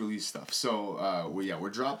post-release stuff. So we're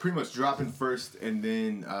pretty much dropping first, and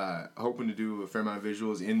then hoping to do a fair amount of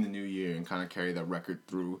visuals in the new year and kind of carry that record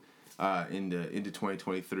through into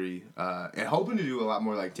 2023, and hoping to do a lot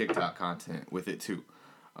more like TikTok content with it too.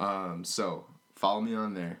 So follow me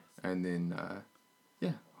on there, and then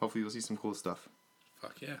hopefully you'll see some cool stuff.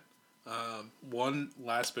 Fuck yeah. One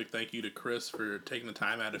last big thank you to Chris for taking the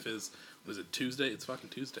time out of his, was it Tuesday? It's fucking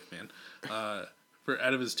Tuesday, man.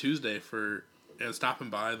 Out of his Tuesday for stopping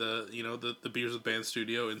by the Beers with Band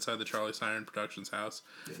studio inside the Charlie Siren Productions house,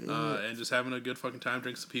 and just having a good fucking time,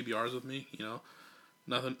 drinking some PBRs with me.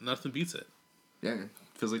 Nothing beats it. Yeah, man.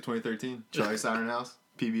 Feels like 2013. Charlie Siren House,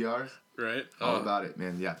 PBRs. Right. All about it,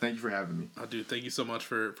 man. Yeah, thank you for having me. Oh, dude, thank you so much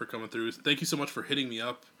for coming through. Thank you so much for hitting me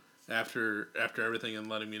up after everything and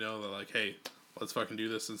letting me know that, like, hey, let's fucking do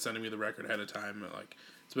this, and sending me the record ahead of time. Like,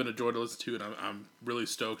 it's been a joy to listen to, and I'm really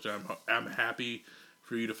stoked. I'm happy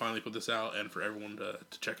for you to finally put this out and for everyone to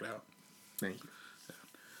check it out. Thank you.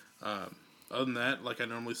 Yeah. Other than that, like I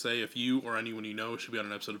normally say, if you or anyone you know should be on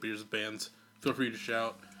an episode of Beers with Bands, feel free to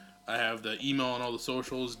shout. I have the email on all the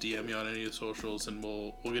socials. DM me on any of the socials, and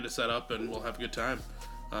we'll get it set up, and we'll have a good time.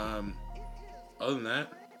 Other than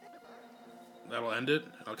that, that'll end it.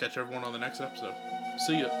 I'll catch everyone on the next episode.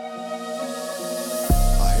 See ya.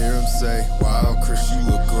 I hear him say, wow, Chris, you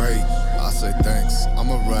look great. I say thanks, I'm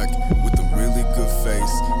a wreck with a really good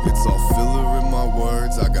face. It's all filler in my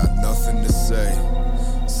words, I got nothing to say.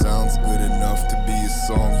 Sounds good enough to be a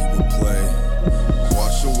song you would play.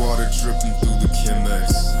 Watch the water dripping through the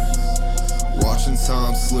Chemex. Watching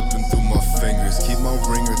time slipping through my fingers. Keep my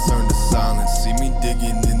ringer turned to silence. See me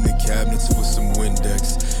digging in the cabinets for some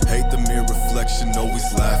Windex. Hate the mere reflection, always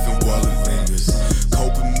laughing while it lingers.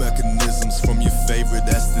 Coping mechanisms from your favorite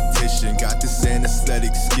esthetician. Got this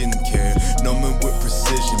anesthetic skincare, numbing with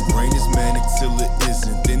precision. Brain is manic till it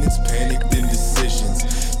isn't, then it's panicked indecisions.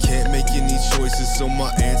 Can't make any choices, so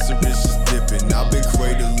my answer is just dipping. I've been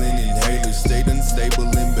cradling inhalers, stayed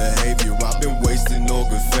unstable in behavior. I've been wasting all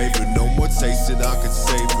good favor, no more taste that I could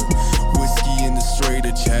savor. Whiskey in the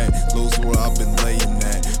straighter chat, lows where I've been laying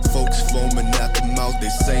at. Folks foaming at the mouth, they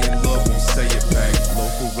saying love, won't say it back.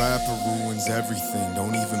 Local rapper ruins everything,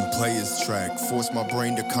 don't even play his track. Force my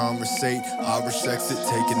brain to conversate, Irish exit,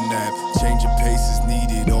 take a nap. Change of pace is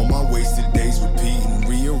needed, all my wasted days repeating.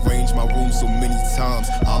 Rearrange my room so many times,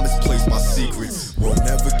 I misplace my secrets. Will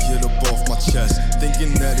never get up off my chest,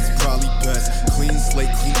 thinking that it's probably best. Clean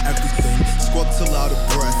slate, clean everything, scrub till out of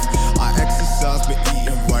breath. I exercise, been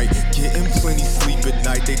eating right, getting plenty sleep at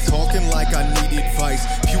night. They talking like I need advice,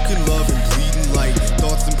 puking love and bleeding light.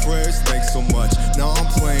 Thoughts and prayers, thanks so much. Now I'm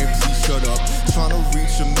playing, please shut up. Trying to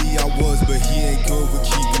reach a me I was, but he ain't good with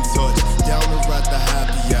keeping touch. Downer at the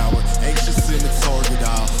happy hour, anxious in the target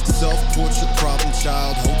aisle. Self-portrait problem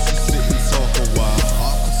child, hopes you sit and talk a while.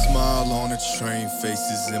 Awkward smile on a train,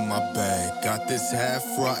 faces in my bag. Got this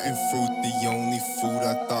half-rotten fruit, the only food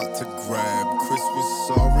I thought to grab.